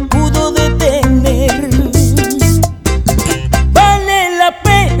me pudo detener. Vale la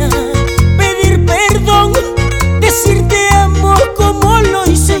pena pedir perdón, decir te amo como lo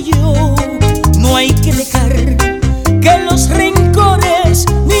hice yo. No hay que dejar que los rencores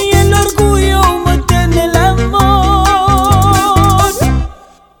ni el orgullo maten el amor.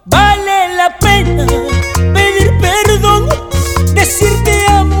 Vale la pena pedir perdón, decir te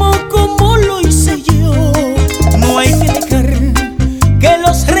amo como lo hice yo. No hay que dejar que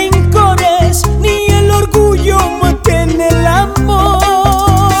los rencores ni el orgullo maten el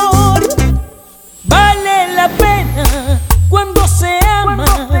amor. Vale la pena cuando se ama,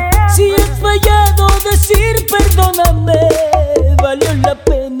 si has fallado decir perdóname. Valió la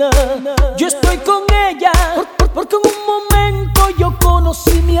pena, yo estoy con ella porque en un momento yo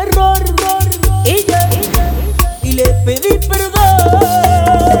conocí mi error y le pedí perdón.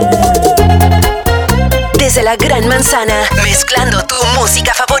 Desde la Gran Manzana, mezclando tu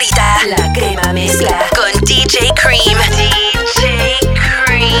música favorita. La crema mezcla con DJ Cream. DJ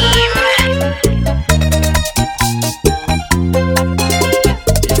Cream.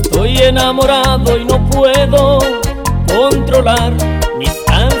 Estoy enamorado y no puedo controlar mis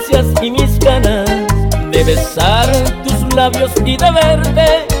ansias y mis ganas de besar tus labios y de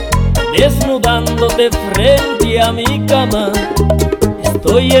verte desnudándote frente a mi cama.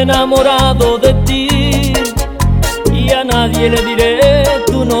 Estoy enamorado de ti, y a nadie le diré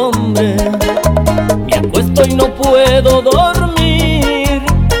tu nombre. Me acuesto y no puedo dormir,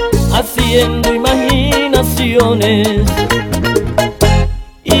 haciendo imaginaciones.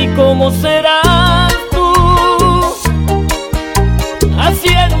 ¿Y cómo serás tú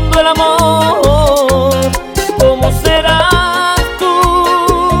haciendo el amor? ¿Cómo serás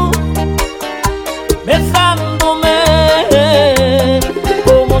tú besándome?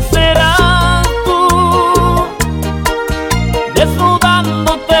 ¿Cómo serás tú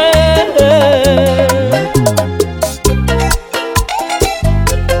desnudándote?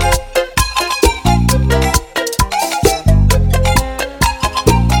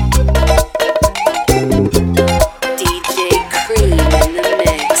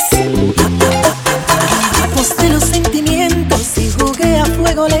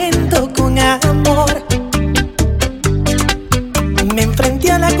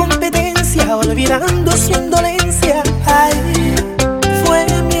 Olvidando su indolencia, ay, fue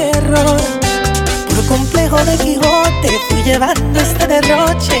mi error. Por complejo de Quijote fui llevando este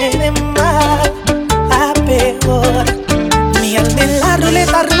derroche de mal a peor. Mi alma en la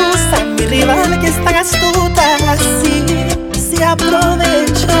ruleta rusa, mi rival que es tan astuta, así se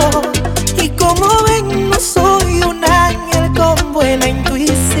aprovechó. Y como ven, no soy un ángel con buena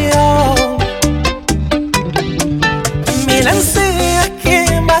intuición. Me lancé a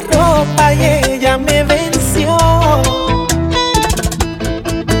quemar ropa y ella me venció.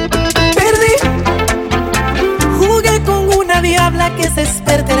 Perdí, jugué con una diabla que se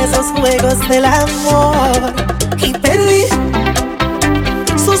experta en esos juegos del amor. Y perdí,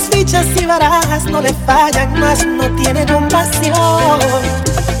 sus fichas y barajas no le fallan, más no tiene compasión.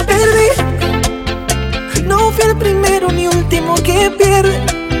 Perdí, no fui el primero ni último que pierde.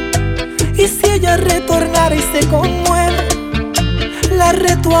 Y si ella retornara y se conmueve, la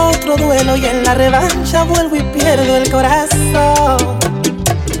reto a otro duelo y en la revancha vuelvo y pierdo el corazón.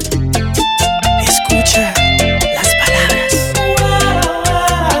 Escucha las palabras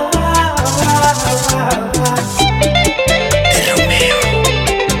de Romeo.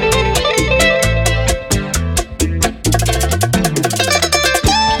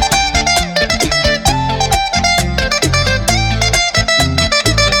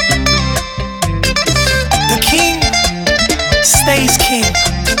 The king stays king.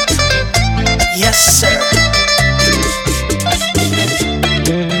 Yes, sir.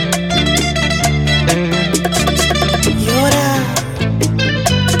 Llora.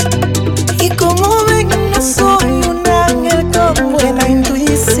 Y como ven, no soy un ángel con buena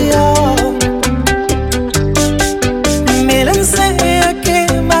intuición. Me lancé a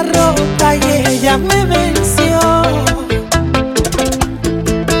quemar ropa y ella me venció.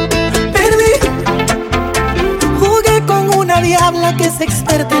 Perdí, jugué con una diabla que es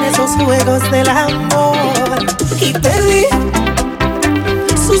experta en esos juegos del amor. Y perdí,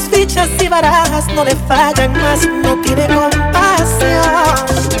 sus fichas y barajas no le fallan, más no tiene compasión.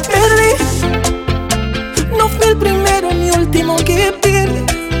 Perdí, no fui el primero ni último que pierde.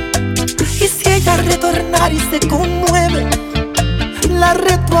 Y si ella retornar y se conmueve, la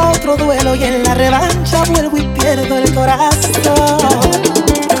reto a otro duelo y en la revancha vuelvo y pierdo el corazón.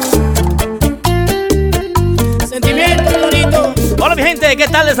 Sentimiento bonito. Hola mi gente, ¿qué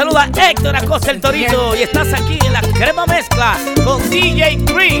tal? Les saluda Héctor Acosta el Torito y estás aquí en la Crema Mezcla con DJ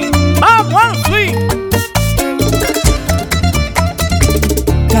Cream. ¡Vamos, sweet!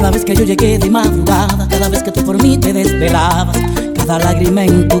 Cada vez que yo llegué de madrugada, cada vez que tú por mí te desvelabas, cada lágrima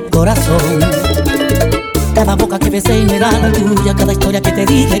en tu corazón, cada boca que besé y no era la tuya, cada historia que te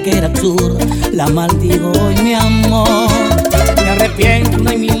dije que era absurda, la maldigo hoy, mi amor. Me arrepiento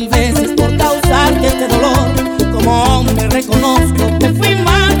una y mil veces por causarte este dolor. Como hombre reconozco que fui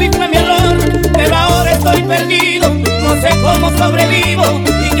malo y fue mi error, pero ahora estoy perdido, no sé cómo sobrevivo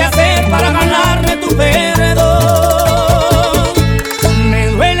y qué hacer para ganarme tu perdón. Me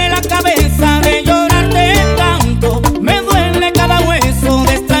duele la cabeza de llorarte tanto, me duele cada hueso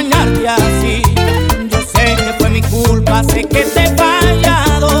de extrañarte así. Yo sé que fue mi culpa, sé que te he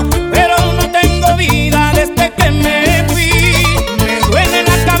fallado, pero no tengo vida desde que me fui. Me duele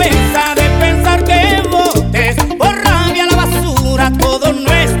la cabeza de pensar que botes por rabia a la basura todo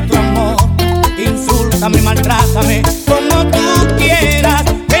nuestro amor. Insúltame, maltrátame como tú quieras,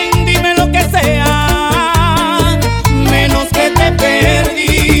 ven, dime lo que sea, menos que te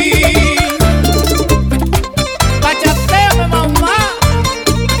perdí. Bachateame, mamá.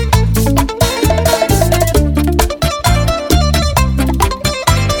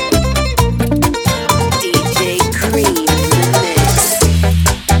 DJ Cream Mix.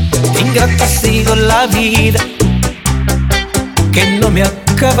 Ingrata ha sido la vida que no me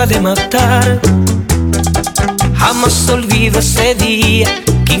acaba de matar. Jamás olvido ese día,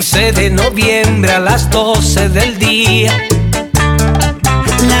 15 de noviembre a las 12 del día.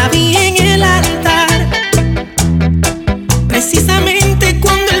 La vi en el altar, precisamente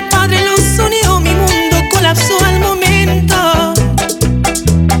cuando el Padre los unió, mi mundo colapsó al momento.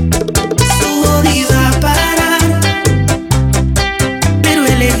 Su odio iba a parar, pero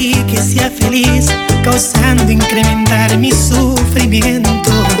elegí que sea feliz, causando incrementar mi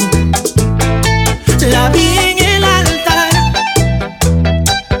sufrimiento. La vi en el altar,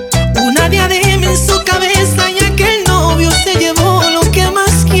 una diadema en su cabeza, y aquel novio se llevó lo que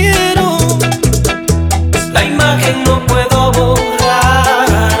más quiero. La imagen no puedo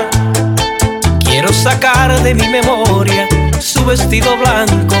borrar, quiero sacar de mi memoria su vestido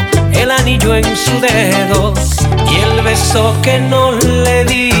blanco, el anillo en su dedo y el beso que no le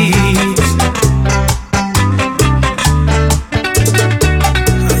di.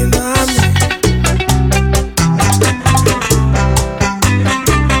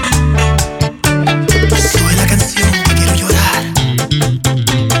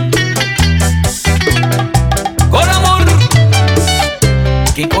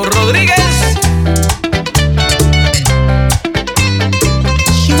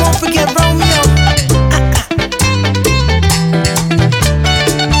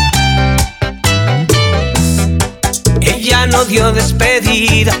 Dio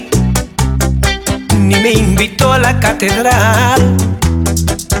despedida, ni me invitó a la catedral.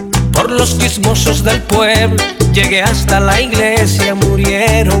 Por los chismosos del pueblo llegué hasta la iglesia,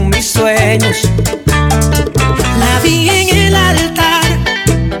 murieron mis sueños. La vi en el altar,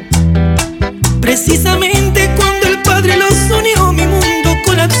 precisamente cuando el Padre los unió, mi mundo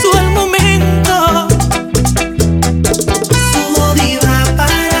colapsó al momento. Su odio iba a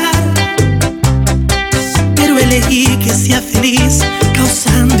parar, pero elegí que sea feliz,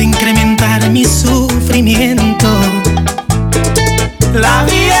 causando incrementar mi sufrimiento. La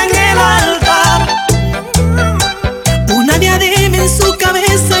vi en el altar, una diadema en su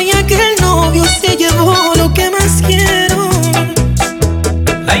cabeza, y aquel novio se llevó lo que más quiero.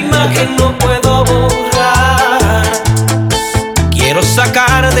 La imagen no puedo borrar, quiero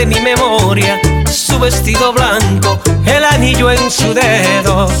sacar de mi memoria su vestido blanco, el anillo en su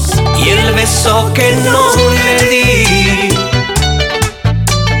dedo y el beso que no le di.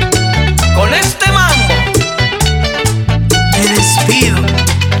 Con este mambo me despido.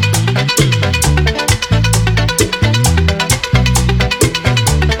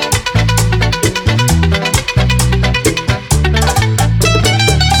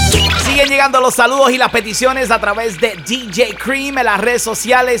 Siguen llegando los saludos y las peticiones a través de DJ Cream en las redes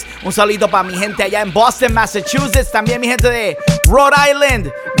sociales. Un saludito para mi gente allá en Boston, Massachusetts. También mi gente de Rhode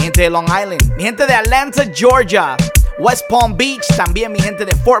Island, mi gente de Long Island, mi gente de Atlanta, Georgia, West Palm Beach. También mi gente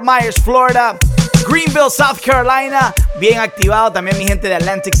de Fort Myers, Florida, Greenville, South Carolina. Bien activado también mi gente de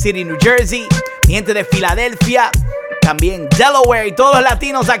Atlantic City, New Jersey. Mi gente de Filadelfia. También Delaware y todos los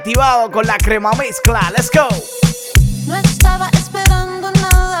latinos activados con la crema mezcla. Let's go. No estaba esperando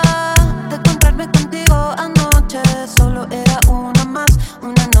nada de encontrarme contigo anoche. Solo era una más,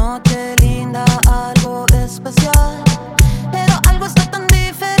 una noche linda, algo especial. Pero algo está tan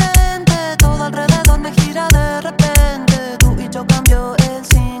diferente, todo alrededor me gira de repente. Tú y yo cambio el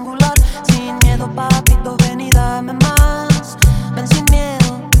singular, sin miedo papito, ven y dame más. Ven sin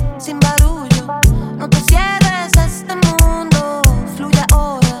miedo, sin barullo, no te cierres a este mundo. Fluye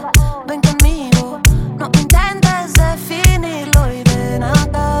ahora, ven conmigo, no intentes definirlo.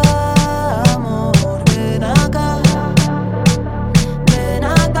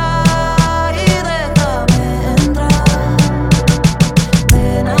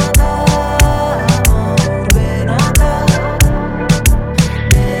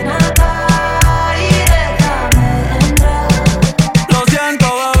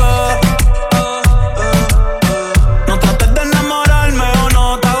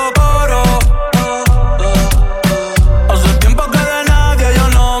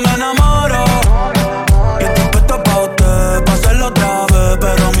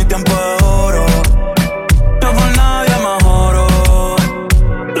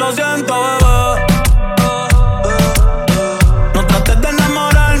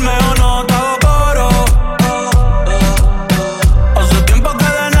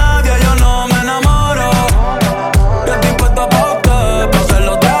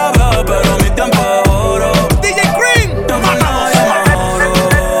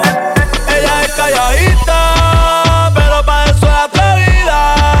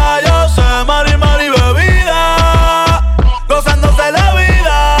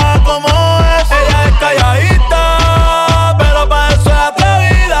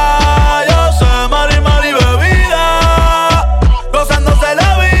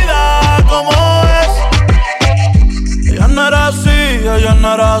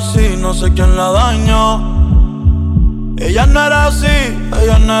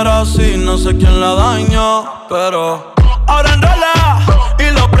 así, no sé quién la dañó, pero ahora enrola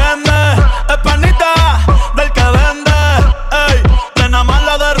y lo prende. Es panita del que vende. Ey, plena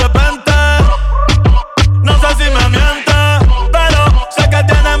mala de repente. No sé si me miente, pero sé que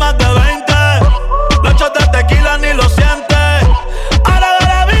tiene más de 20. Los shots de tequila ni lo siente. Ahora ve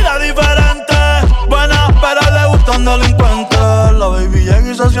la vida diferente. Buena, pero le gusta un delincuente. La baby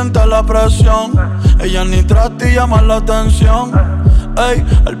llega y se siente la presión. Ella ni trata y llama la atención. Ey,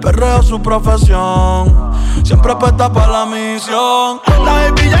 el perreo es su profesión. Siempre puesta para la misión. La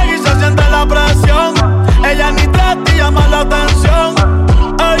baby llega y se siente la presión. Ella ni trata y llama la atención.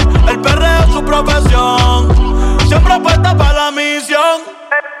 Ey, el perreo es su profesión. Siempre puesta para la misión.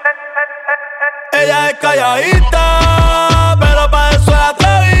 Ella es calladita, pero pa' eso es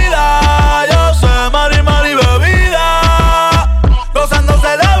atrevida. Yo sé, mari, mari, bebida,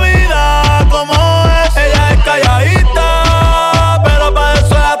 gozándose la vida como es. Ella es calladita, pero pa'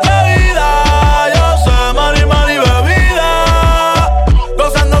 eso es atrevida. Yo sé, mari, mari, bebida,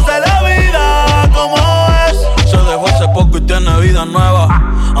 gozándose la vida como es. Se dejó hace poco y tiene vida nueva.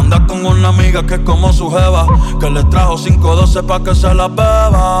 Anda con una amiga que es como su jeva, que le trajo 512 pa' que se la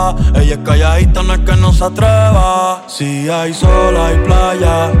beba. Ella es calladita, no es que no se atreva. Si hay sol, hay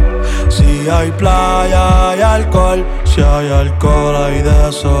playa. Si hay playa, hay alcohol. Si hay alcohol, hay de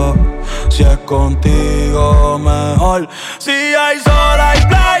eso. Si es contigo, mejor. Si hay sol, hay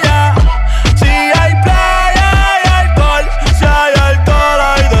playa. Si hay playa, hay alcohol. Si hay alcohol,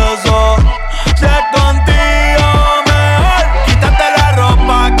 hay de eso. Si es contigo, mejor. Quítate la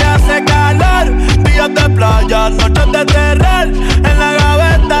ropa que hace calor. Días de playa, noches de terror. En la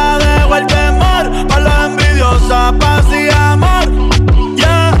gaveta dejo el temor. Pa' las envidiosas, paz y amor.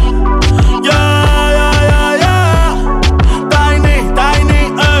 Yeah, yeah, yeah, yeah, yeah. Tiny, tiny,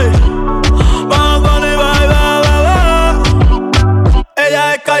 ey. Vamos con el baby. Ella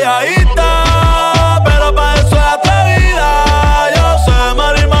es calladita, pero pa' eso es atrevida. Yo sé,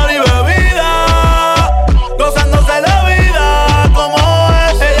 mari, mari, bebida, gozándose la vida como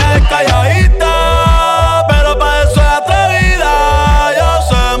es. Ella es calladita, pero pa' eso es atrevida. Yo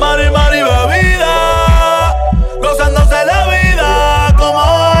sé, mari, mari, bebida, gozándose la vida como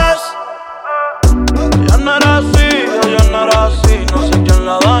es. Ella no era así, no sé quién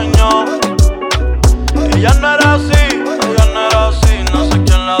la dañó. Ella no era así, no sé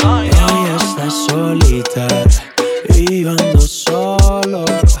quién la dañó. Ella está solita y yo ando solo.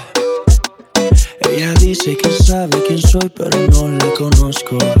 Ella dice que sabe quién soy, pero no la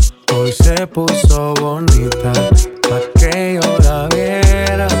conozco. Hoy se puso bonita pa' que yo la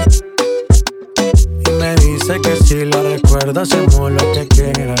viera. Y me dice que si la recuerda hacemos lo que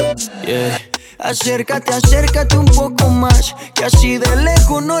quiera. Yeah. Acércate, acércate un poco más, que así de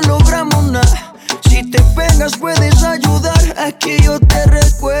lejos no logramos nada. Si te pegas puedes ayudar a que yo te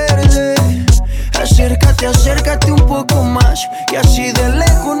recuerde. Acércate, acércate un poco más, que así de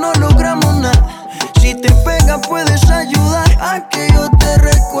lejos no logramos nada. Si te pegas puedes ayudar a que yo te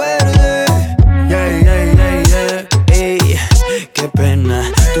recuerde. Yeah, yeah, yeah, yeah. Ey, qué pena,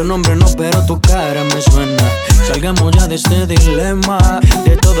 tu nombre no pero tu cara me suena. Salgamos ya de este dilema.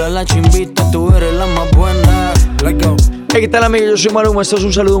 De todas las chimbitas tú eres la más buena. Let's go. Hey, ¿qué tal, amigos? Yo soy Maluma. Esto es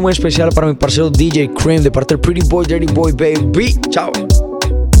un saludo muy especial para mi parcero DJ Cream, de parte del Pretty Boy, Dirty Boy, baby. Chao.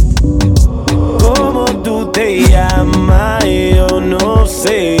 ¿Cómo tú te llamas? Yo no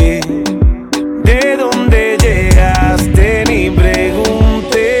sé. ¿De dónde llegaste? Ni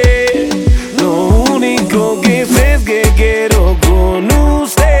pregunté. Lo único que sé es que quiero con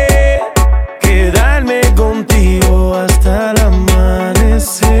usted quedarme contigo hasta el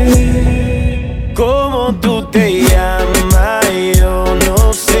amanecer. ¿Cómo tú te llamas? Yo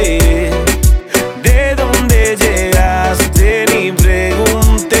no sé. ¿De dónde llegaste? Ni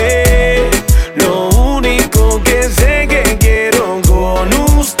pregunté. Lo único que sé que quiero con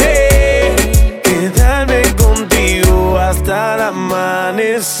usted quedarme contigo hasta el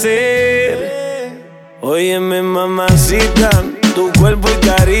amanecer. Óyeme, mamacita, tu cuerpo y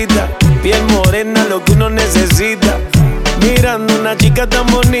carita, piel morena, lo que uno necesita. Mirando una chica tan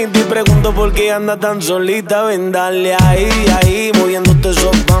bonita y pregunto por qué anda tan solita. Ven, dale ahí, ahí, moviéndote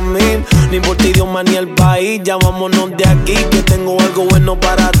eso pa' mí. Ni por ti idioma ni el país, ya vámonos de aquí, que tengo algo bueno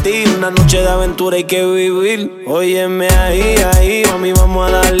para ti. Una noche de aventura hay que vivir. Óyeme ahí, ahí, mami, vamos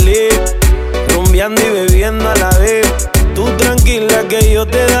a darle. Rumbeando y bebiendo a la vez. Tú tranquila que yo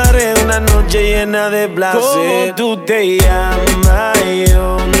te daré una noche llena de placer. ¿Cómo tú te llamas?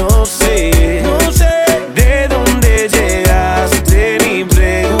 Yo no sé. No sé. ¿De dónde llegaste? Ni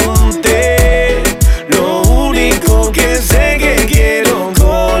pregunté. Lo único que sé que quiero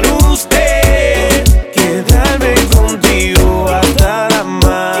con usted quedarme contigo hasta el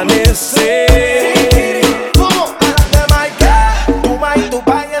amanecer.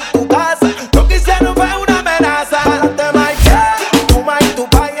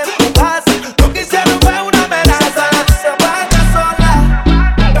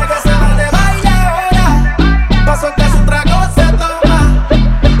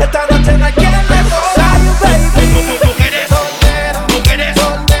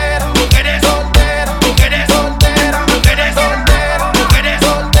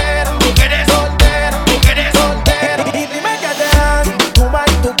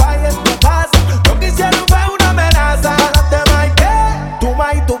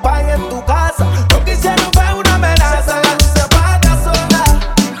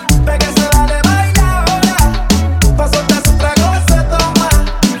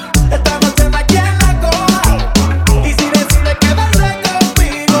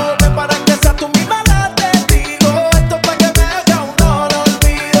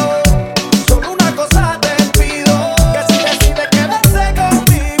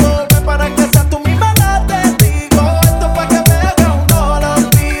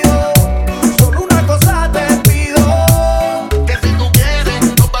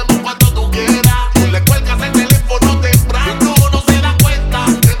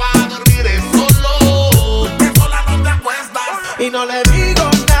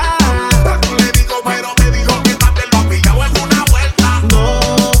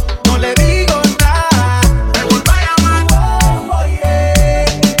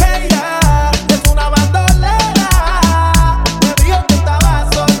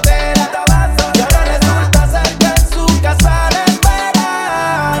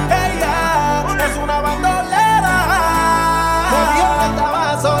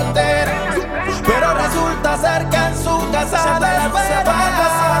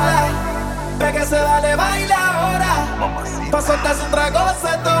 más sueltas un trago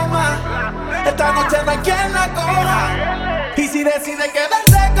se toma. Esta noche no hay quien la coja. Y si decide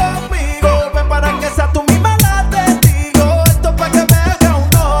quedarse conmigo, ven para que sea tú misma la testigo. Esto es pa' que me haga un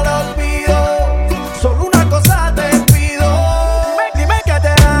no lo olvido. Solo una cosa te pido. Dime que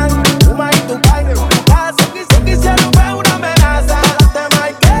te dan fuma y tu baile. Suki si no ve una amenaza. Date más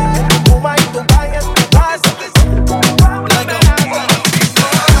que fuma y tu baile. Suki una amenaza.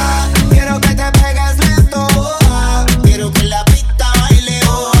 Quiero que te pegues lento. Quiero que la pista baile.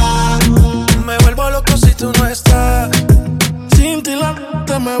 Me vuelvo loco si tú no estás. Sin ti la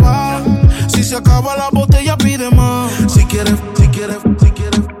te me va. Si se acaba la botella pide más. Si quieres.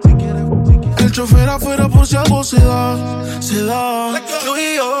 El chofer afuera por si algo se da. Tú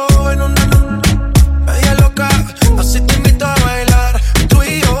y yo en una noche media loca, así te invito a bailar. Tú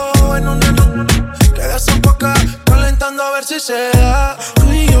y yo en una noche que desenfoca, calentando a ver si se da.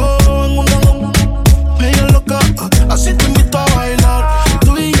 Tú y yo en una noche media loca, así te invito a bailar.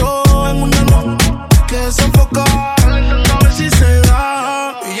 Tú y yo en una noche que desenfoca, calentando a ver si se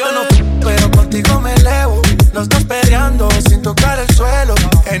da. Y yo no, pero contigo me elevo. Los dos peleando sin tocar el suelo.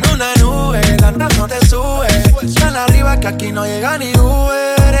 En una nube, la no te sube. Tan arriba que aquí no llega ni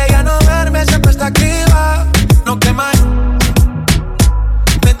Uber. Ella no verme, siempre está activa. No quema.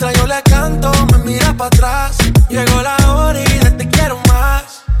 Mientras yo le canto, me mira para atrás. Llegó la hora y de te quiero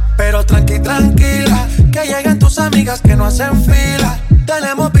más. Pero tranquila, que lleguen tus amigas que no hacen fila.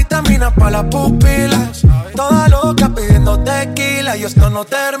 Tenemos vitaminas para las pupilas. Toda loca pidiendo tequila. Y esto no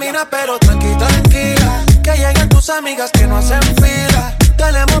termina, pero tranquila, que lleguen tus amigas que no hacen fila.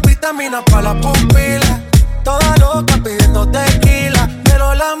 Tenemos vitaminas para las pupilas. Toda loca pidiendo tequila.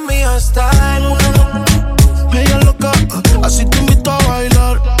 Pero la mía está en una media loca, así te invito a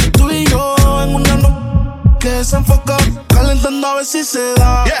bailar. Tú y yo en una noche que desenfoca, calentando a ver si se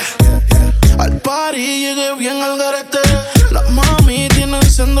da. Al party llegué bien al garete. Las mami tienen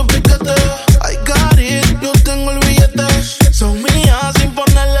siendo piquete. I got it, yo tengo el billete. Son mías sin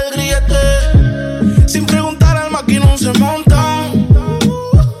ponerle el grillete. Sin preguntar al maquinón se montan.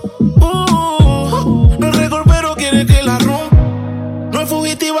 No es récord pero quiere que la rompa. No es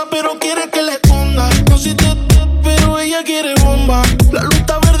fugitiva pero quiere que la esconda. No soy pero ella quiere bomba. La luz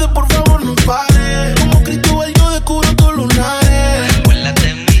está verde, por favor no pare. Como Cristóbal yo descubro tus lunares. Recuérdate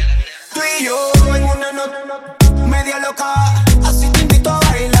de mí. Tú y yo en una noche media loca, así te invito a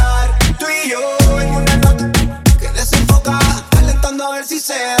bailar. Tú y yo en una noche que desenfoca, calentando a ver si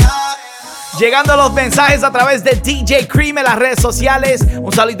se da. Llegando los mensajes a través de DJ Cream en las redes sociales.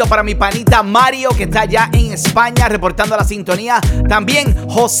 Un saludito para mi panita Mario, que está allá en España reportando la sintonía. También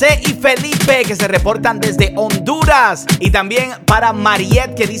José y Felipe, que se reportan desde Honduras. Y también para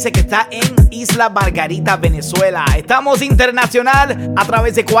Mariette, que dice que está en Isla Margarita, Venezuela. Estamos internacional a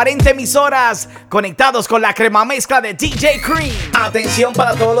través de 40 emisoras conectados con la crema mezcla de DJ Cream. Atención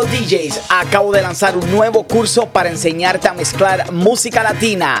para todos los DJs. Acabo de lanzar un nuevo curso para enseñarte a mezclar música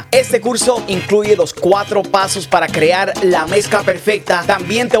latina. Este curso incluye los 4 pasos para crear la mezcla perfecta.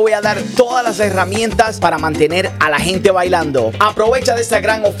 También te voy a dar todas las herramientas para mantener a la gente bailando. Aprovecha de esta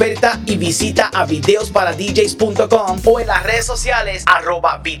gran oferta y visita a videosparadjs.com o en las redes sociales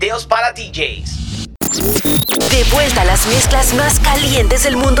 @videosparadjs. De vuelta a las mezclas más calientes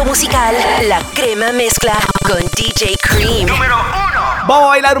del mundo musical. La crema mezcla con DJ Cream. Número 1. Vamos a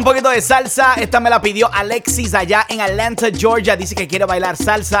bailar un poquito de salsa. Esta me la pidió Alexis allá en Atlanta, Georgia. Dice que quiere bailar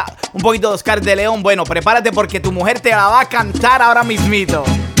salsa. Un poquito de Oscar de León. Bueno, prepárate porque tu mujer te la va a cantar ahora mismito.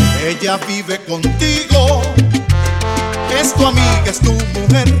 Ella vive contigo. Es tu amiga, es tu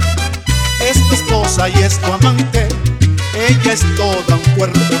mujer. Es tu esposa y es tu amante. Ella es toda un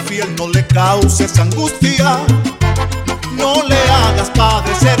cuerpo fiel. No le causes angustia. No le hagas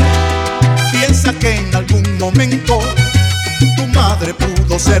padecer. Piensa que en algún momento tu madre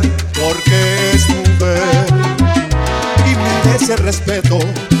pudo ser, porque es mujer y merece respeto,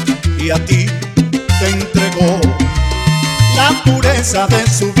 y a ti te entregó la pureza de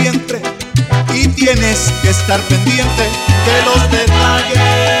su vientre, y tienes que estar pendiente de los detalles.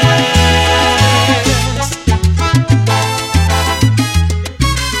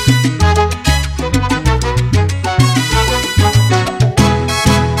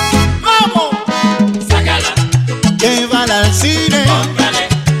 Llévala al cine, cómprale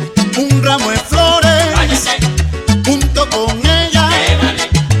un ramo de flores, váyase junto con ella, llévale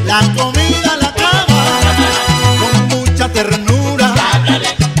la comida a la cama, con mucha ternura, háblale,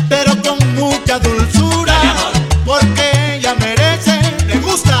 pero con mucha dulzura, porque ella merece, le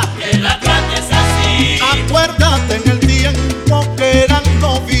gusta que la trates así. Acuérdate en el tiempo que eran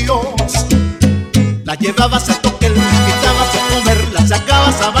novios, la llevabas a toque, la invitabas a comer, la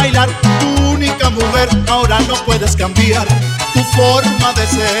sacabas a bailar, tu única mujer, ahora no no puedes cambiar tu forma de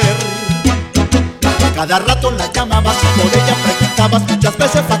ser. Cada rato la llamabas, por ella preguntabas, muchas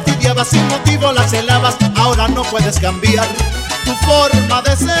veces fastidiabas, sin motivo la celabas. Ahora no puedes cambiar tu forma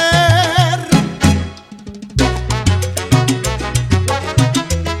de ser.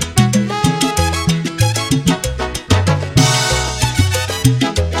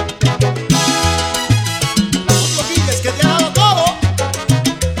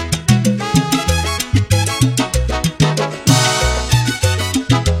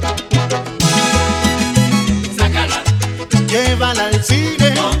 Llévala al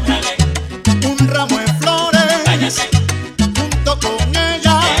cine, cómprale un ramo de flores, váyase junto con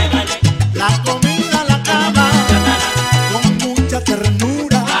ella, llévale la comida a la cama, con mucha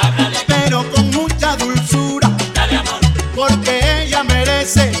ternura, háblale, pero con mucha dulzura, dale amor, porque ella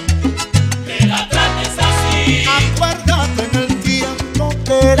merece que la trates así. Acuérdate en el tiempo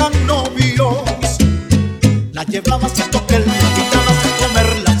que eran novios, la llevabas a tocar, la invitabas a comer,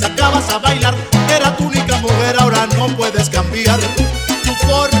 la sacabas a bailar, era tu única mujer. Ahora no puedes cambiar tu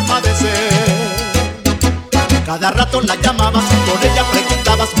forma de ser. Cada rato la llamabas, por ella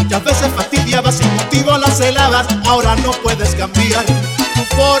preguntabas, muchas veces fastidiabas, sin motivo la celabas. Ahora no puedes cambiar tu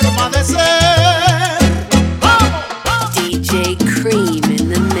forma de ser. DJ Cream in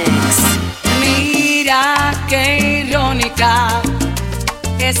the mix. Mira qué irónica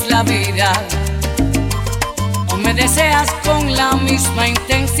es la vida. O me deseas con la misma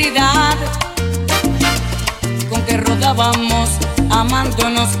intensidad con que rodábamos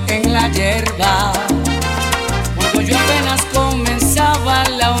amándonos en la hierba. Cuando yo apenas comenzaba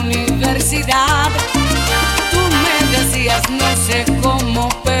la universidad, tú me decías no sé cómo,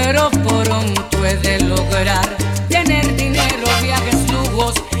 pero pronto he de lograr tener dinero, viajes,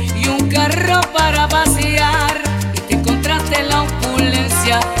 lujos y un carro para vaciar. Y te encontraste la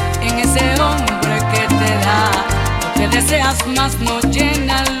opulencia en ese hombre que te da lo que deseas, más no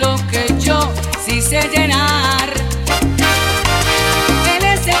llena lo que yo sí sé llenar. Él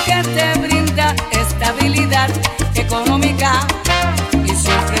es el que te brinda estabilidad económica y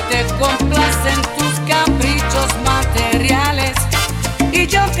siempre te complace en tus caprichos materiales. Y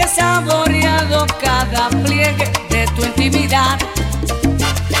yo que he saboreado cada pliegue de tu intimidad,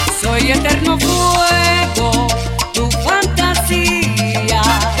 soy eterno fuego, tu fantasía,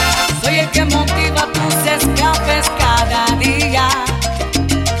 soy el que motiva tus escapes cada día.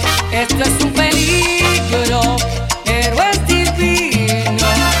 Esto es un peligro, pero es divino,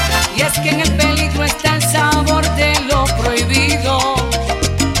 y es que en el peligro está el sabor de lo prohibido,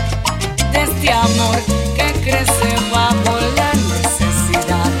 de este amor que crece bajo la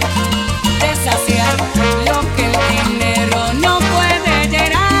necesidad de saciar lo que el dinero no puede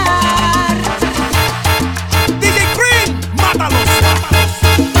llenar.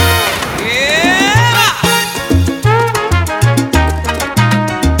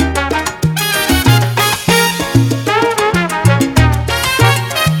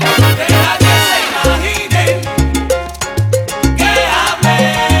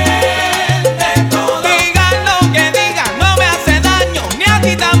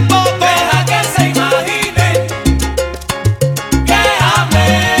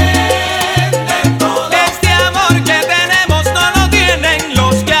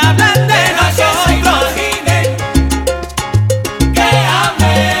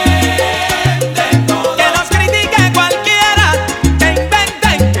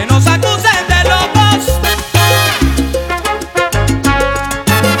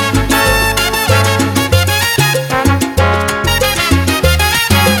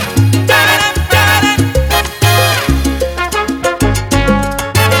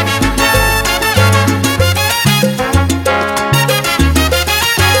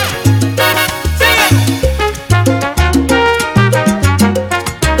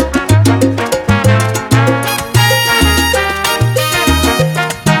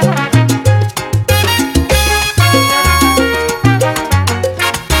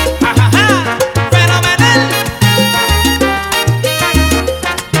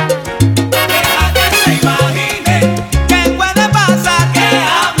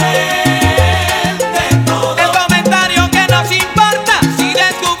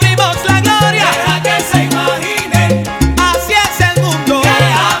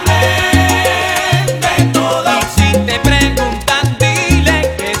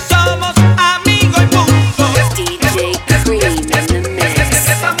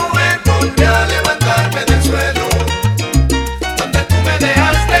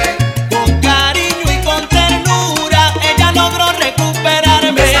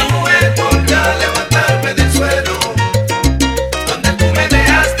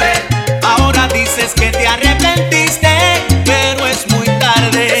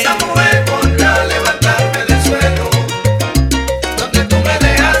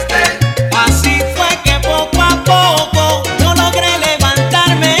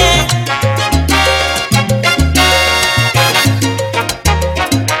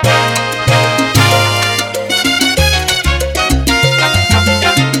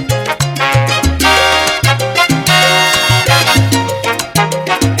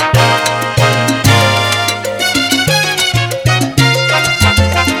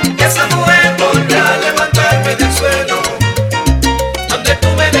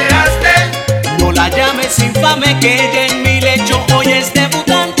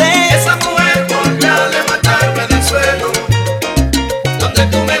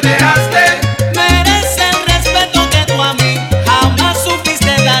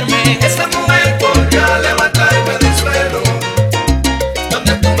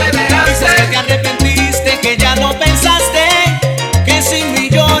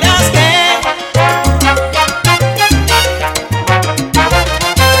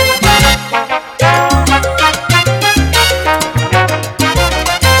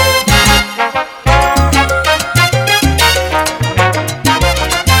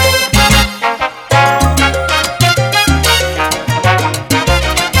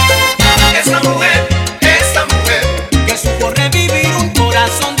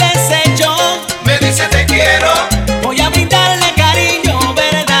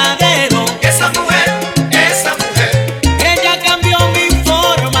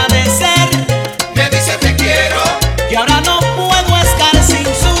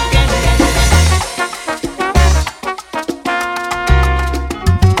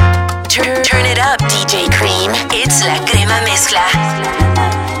 es La Crema Mezcla.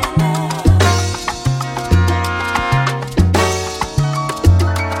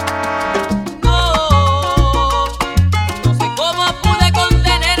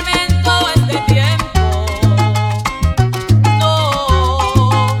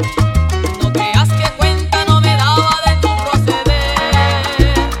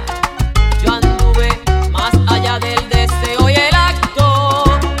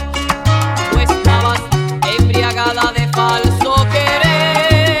 Falso querer.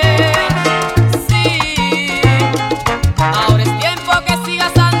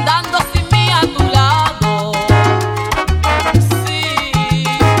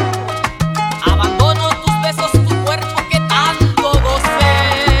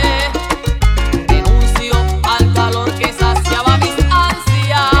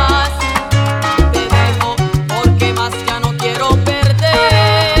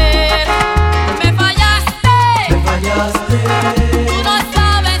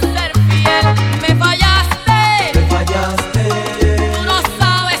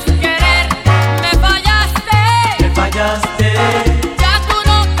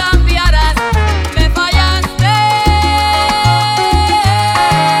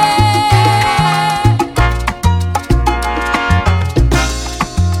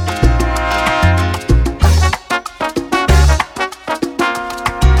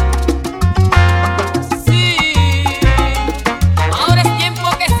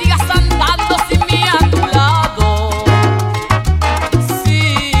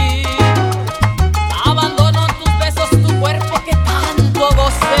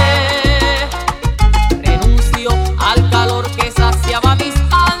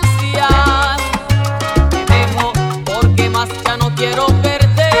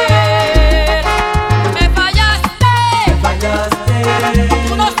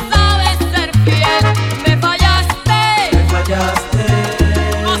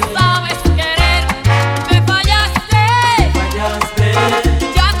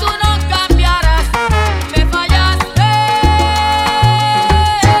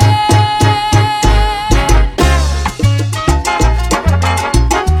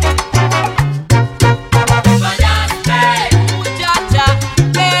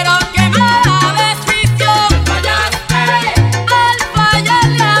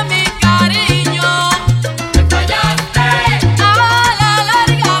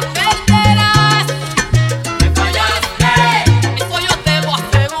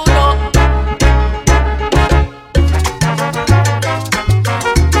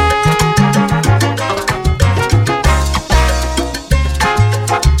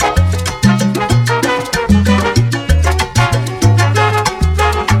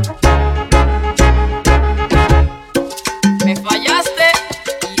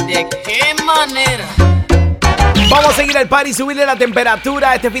 Vamos a seguir el party, subirle la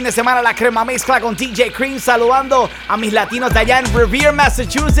temperatura. Este fin de semana La Crema Mezcla con DJ Cream. Saludando a mis latinos de allá en Revere,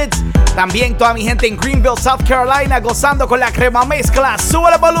 Massachusetts. También toda mi gente en Greenville, South Carolina, gozando con La Crema Mezcla.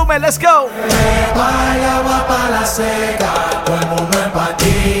 Sube el volumen, let's go. Vaya agua para la seca, todo el mundo en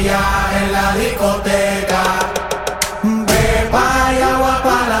patilla en la discoteca. Vaya agua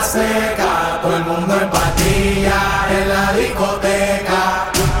para la seca, todo el mundo en patilla en la discoteca.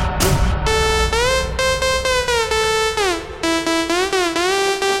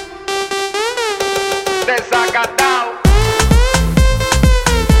 Desacatado.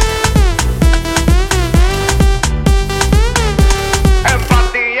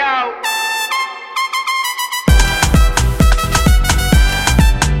 Empatillado.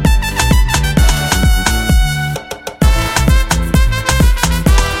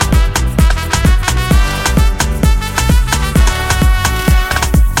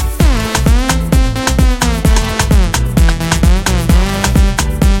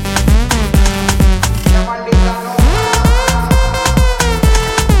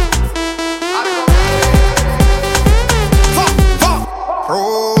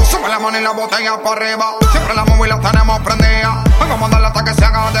 Y la botella para arriba, siempre la móvil la tenemos prendida. Vengo a mandarla hasta que se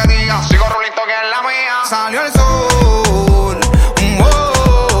haga de día. Sigo rulito que es la mía. Salió el sol, un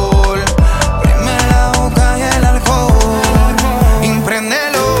gol. Prime la boca y el alcohol.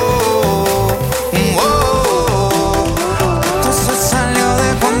 Impréndelo, un gol. Esto se salió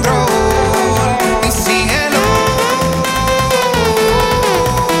de control. Y síguelo.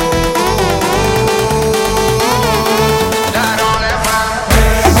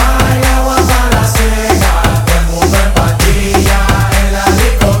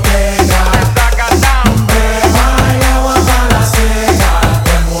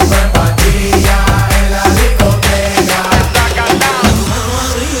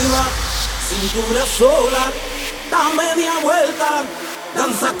 Sola, da media vuelta,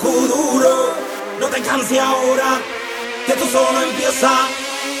 danza kuduro, no te canses ahora, que esto solo empieza,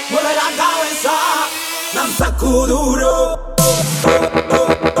 mueve la cabeza, danza kuduro.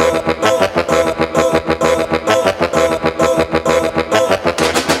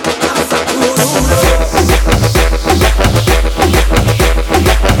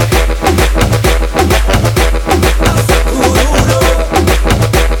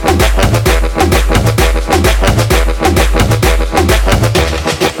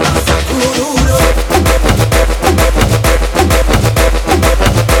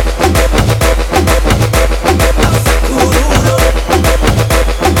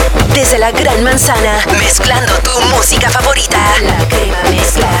 Desde la Gran Manzana, mezclando tu música favorita. La Crema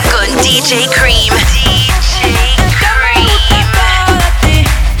Mezcla con DJ Cream.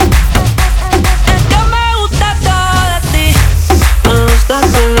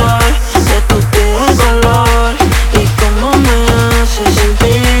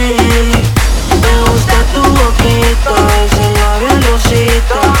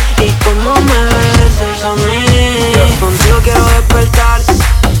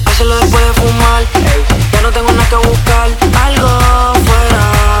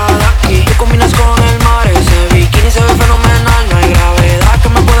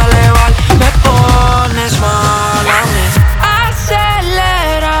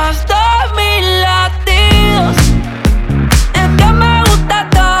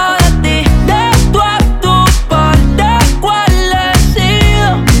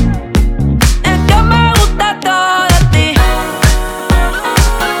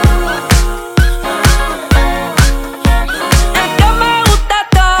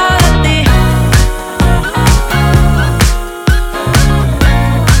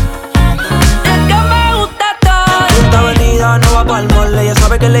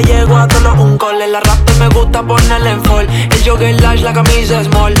 La camisa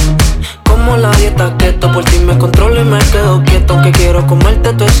small, como la dieta keto. Por ti me controlo y me quedo quieto, aunque quiero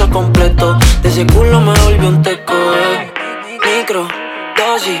comerte todo eso completo. De ese culo me volvió un teco, Micro,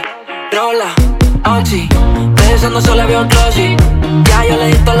 dosis, rola, oxi. Besando solo veo glossy. Ya yo le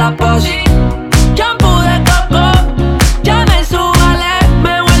di toda la posi. Shampoo de coco, ya me subale.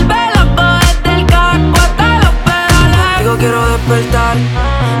 Me vuelve loco desde el casco hasta los pedales. Digo quiero despertar,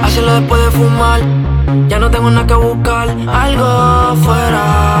 hacerlo después de fumar. Ya no tengo nada que buscar, algo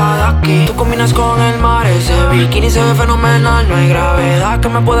fuera de aquí. Tú combinas con el mar, ese bikini se ve fenomenal. No hay gravedad que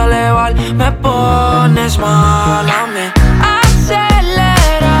me pueda elevar. Me pones mal a mí.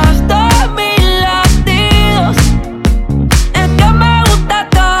 Aceleras todos mis latidos. Es que me gusta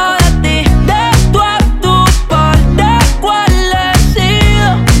todo de ti. De tú a tu parte, ¿cuál he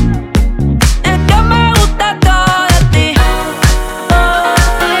sido? Es que me gusta todo de ti.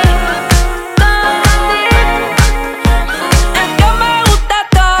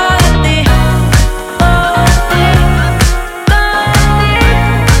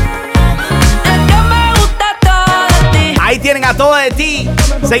 Tienen a todo de ti.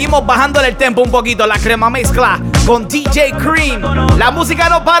 Seguimos bajándole el tempo un poquito. La Crema Mezcla con DJ Cream. La música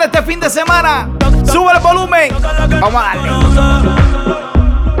no para este fin de semana. Sube el volumen. Vamos a darle.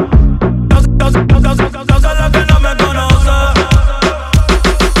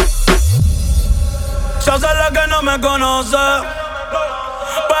 Yo sé la que no me conoce,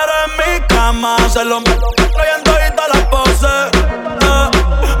 pero en mi cama se lo meto en todita las poses.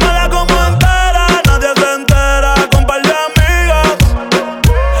 Me la como entera, nadie se entera. Con par de amigas,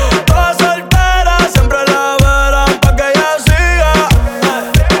 todas solteras, siempre la verán pa' que ella siga.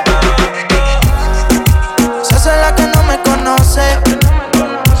 Yo sé la que no me conoce,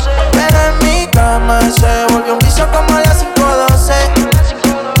 pero en mi cama se volvió un vicio como a las 5:12.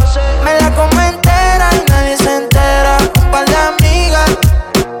 Me la como entera y nadie se entera. Un par de amigas,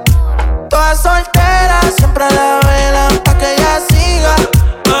 todas solteras, siempre la velan pa' que ella siga.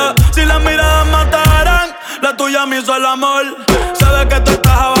 Si las miradas mataran, la tuya me hizo el amor. Sabe que tú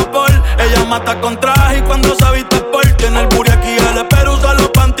estás a vapor. Ella mata con traje y cuando se viste por. Tiene el booty aquí, el pero usa los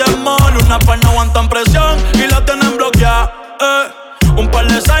panties mall. Una par no aguantan presión y la tienen bloqueada. Un par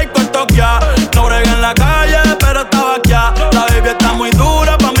de psycho toquea. No bregué en la calle, pero estaba aquí. La baby está muy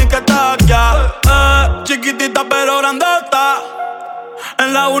dura, pa' mí que está aquí. Chiquitita pero grandota.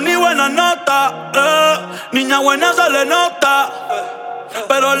 En la uni buena nota. Niña buena se le nota,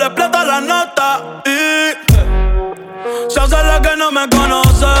 pero le explota la nota. Y se hace la que no me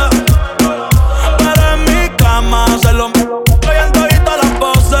conoce, pero en mi cama se lo estoy en todita las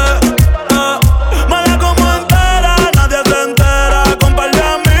poses. Me la como entera, nadie se entera. Con par de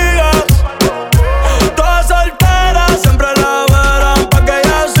amigas, todas solteras, siempre la verán pa' que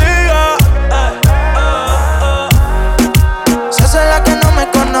ella siga.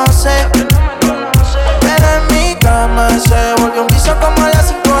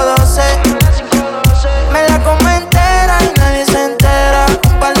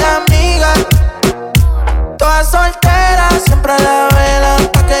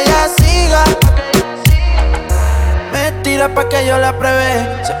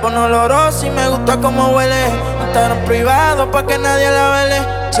 gusta como huele. Estar en privado pa' que nadie la vele.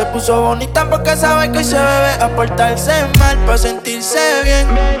 Se puso bonita porque sabe que hoy se bebe. A portarse mal pa' sentirse bien.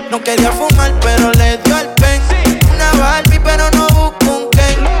 No quería fumar pero le dio el pen. Una Barbie pero no busco un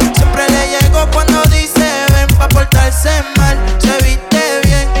Ken. Siempre le llego cuando dice ven. Pa' portarse mal, se viste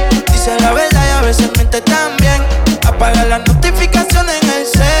bien. Dice la verdad y a veces miente también. Apaga las notificaciones en el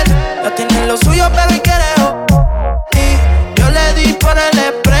cel. Ya tiene lo suyo pero hoy quiere y yo le di por el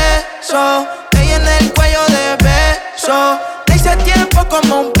expreso. Ella en el cuello de beso. Le hice tiempo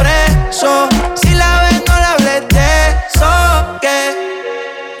como un preso. Si la ves no le hables de eso.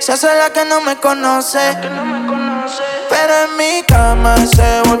 Que se hace la que no me conoce. Pero en mi cama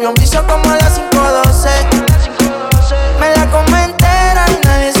se volvió un vicio como a las 5:12. Me la come entera y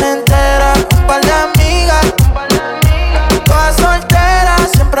nadie se entera. Un par de amigas, todas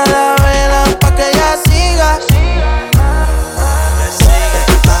solteras, siempre a la vela pa' que ella siga.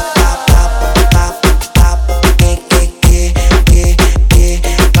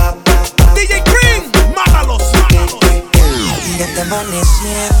 DJ Cream, mátalos. Ya está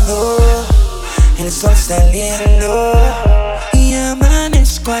amaneciendo, el sol saliendo y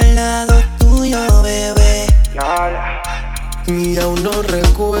amanezco al lado tuyo, bebé. Y aún no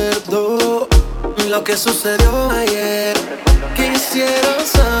recuerdo lo que sucedió ayer. Quisiera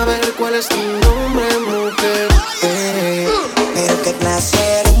saber cuál es tu nombre, mujer. Pero qué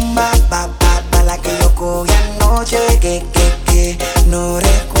clase rumba, pa' la que yo cogí anoche. Que no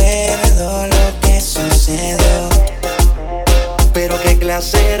recuerdo lo que sucedió. Pero qué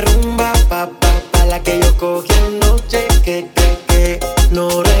clase rumba, pa' la que yo cogí anoche. Que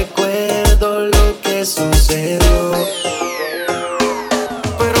no recuerdo lo que sucedió.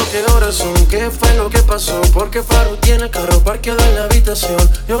 ¿Qué horas son? ¿Qué fue lo que pasó? Porque Faru tiene el carro parqueado en la habitación.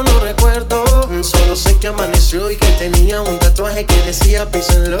 Yo no recuerdo, solo sé que amaneció y que tenía un tatuaje que decía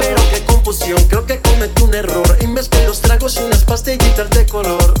písenlo. Pero qué confusión, creo que cometí un error y mezclé los tragos y unas pastillitas de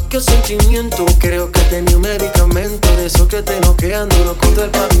color. Qué sentimiento, creo que tenía un medicamento de eso que te noquean duro contra el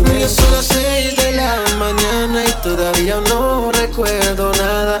pavimento. Y son las 6 de la mañana y todavía no recuerdo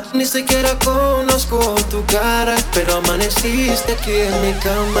nada. Ni siquiera conozco tu cara, pero amaneciste aquí en mi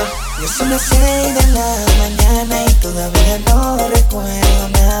cama. Y son las 6 de la mañana y todavía no recuerdo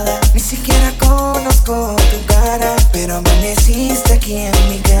nada. Ni siquiera conozco tu cara, pero amaneciste aquí en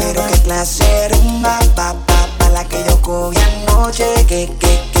mi cama. Pero qué clase de rumba, pa' la que yo cogí anoche.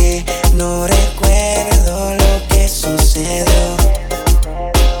 Que no recuerdo lo que sucedió.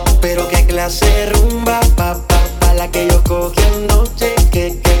 Pero qué clase de rumba, pa' la que yo cogí anoche.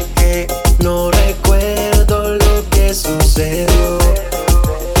 Que no recuerdo lo que sucedió.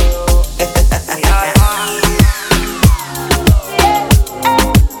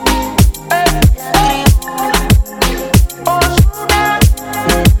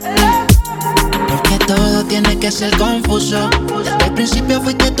 Tiene que ser confuso. Desde el principio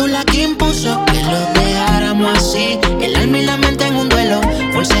fuiste tú la que impuso que lo dejáramos así. El alma y la mente en un duelo,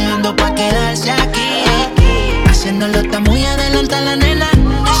 forceando pa' quedarse aquí. Haciéndolo está muy adelante la nena.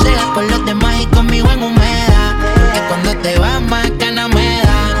 Sea con los demás y conmigo en humedad. Que cuando te vas más ganas me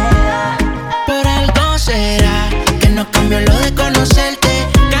da. Por algo será que no cambió lo de conocerte.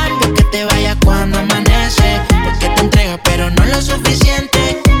 Cambio que te vayas cuando amanece. Porque te entregas pero no lo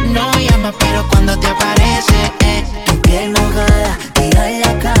suficiente. No llamas pero cuando te aparece. Tu piel mojada, tira en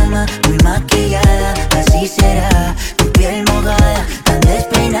la cama, muy maquillada, así será. Tu piel mojada, tan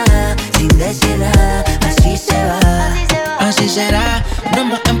despeinada, sin decir nada, así se va. Así será, no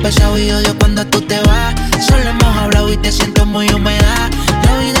hemos empezado y odio cuando tú te vas. Solo hemos hablado y te siento muy húmeda.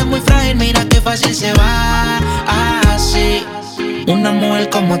 La vida es muy frágil, mira qué fácil se va. Así, una mujer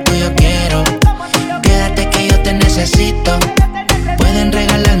como tú yo quiero. Quédate que yo te necesito. Pueden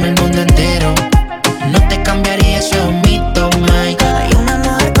regalarme el mundo entero. No te cambiaría, eso es un mito, Mike. Hay una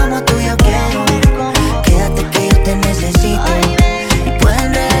mujer como tú yo quiero. Quédate que yo te necesito. Y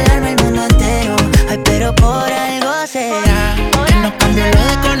pueden regalarme el mundo entero. Ay, pero por algo será que no cambió lo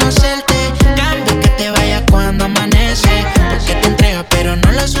de conocerte. Cambio que te vayas cuando amanece. Porque te entregas pero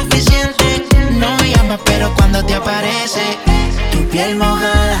no lo suficiente. No llamas pero cuando te aparece. Tu piel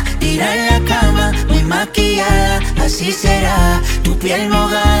mojada, tira en la cama, muy maquillada, así será. Tu piel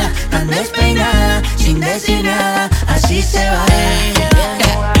mojada, tan despeinada, sin decir nada, así se va.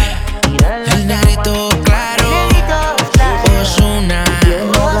 El negrito claro, Ozuna,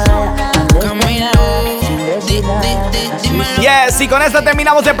 Camilo, dímelo. Yes, y con esto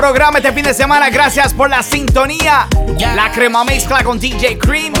terminamos el programa este fin de semana. Gracias por la sintonía. La Crema Mezcla con DJ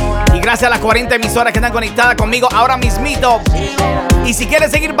Cream. Y gracias a las 40 emisoras que están conectadas conmigo ahora mismito. Y si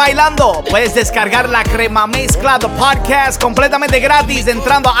quieres seguir bailando, puedes descargar la Crema Mezcla The Podcast completamente gratis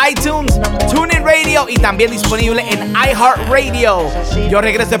entrando a iTunes, TuneIn Radio y también disponible en iHeartRadio. Yo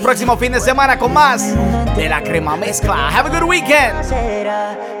regreso el próximo fin de semana con más de la Crema Mezcla. Have a good weekend.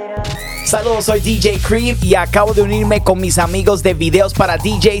 Saludos, soy DJ Cream y acabo de unirme con mis amigos de Videos para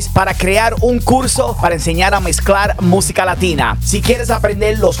DJs para crear un curso para enseñar a mezclar música latina. Si quieres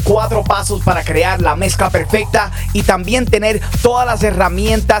aprender los 4 pasos para crear la mezcla perfecta y también tener todas las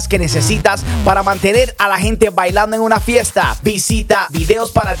herramientas que necesitas para mantener a la gente bailando en una fiesta, visita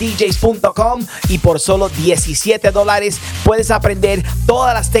videosparadjs.com y por solo $17 puedes aprender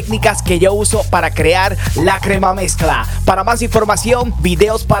todas las técnicas que yo uso para crear la crema mezcla. Para más información,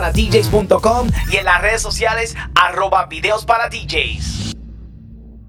 videosparadjs.com y en las redes sociales @videosparadjs.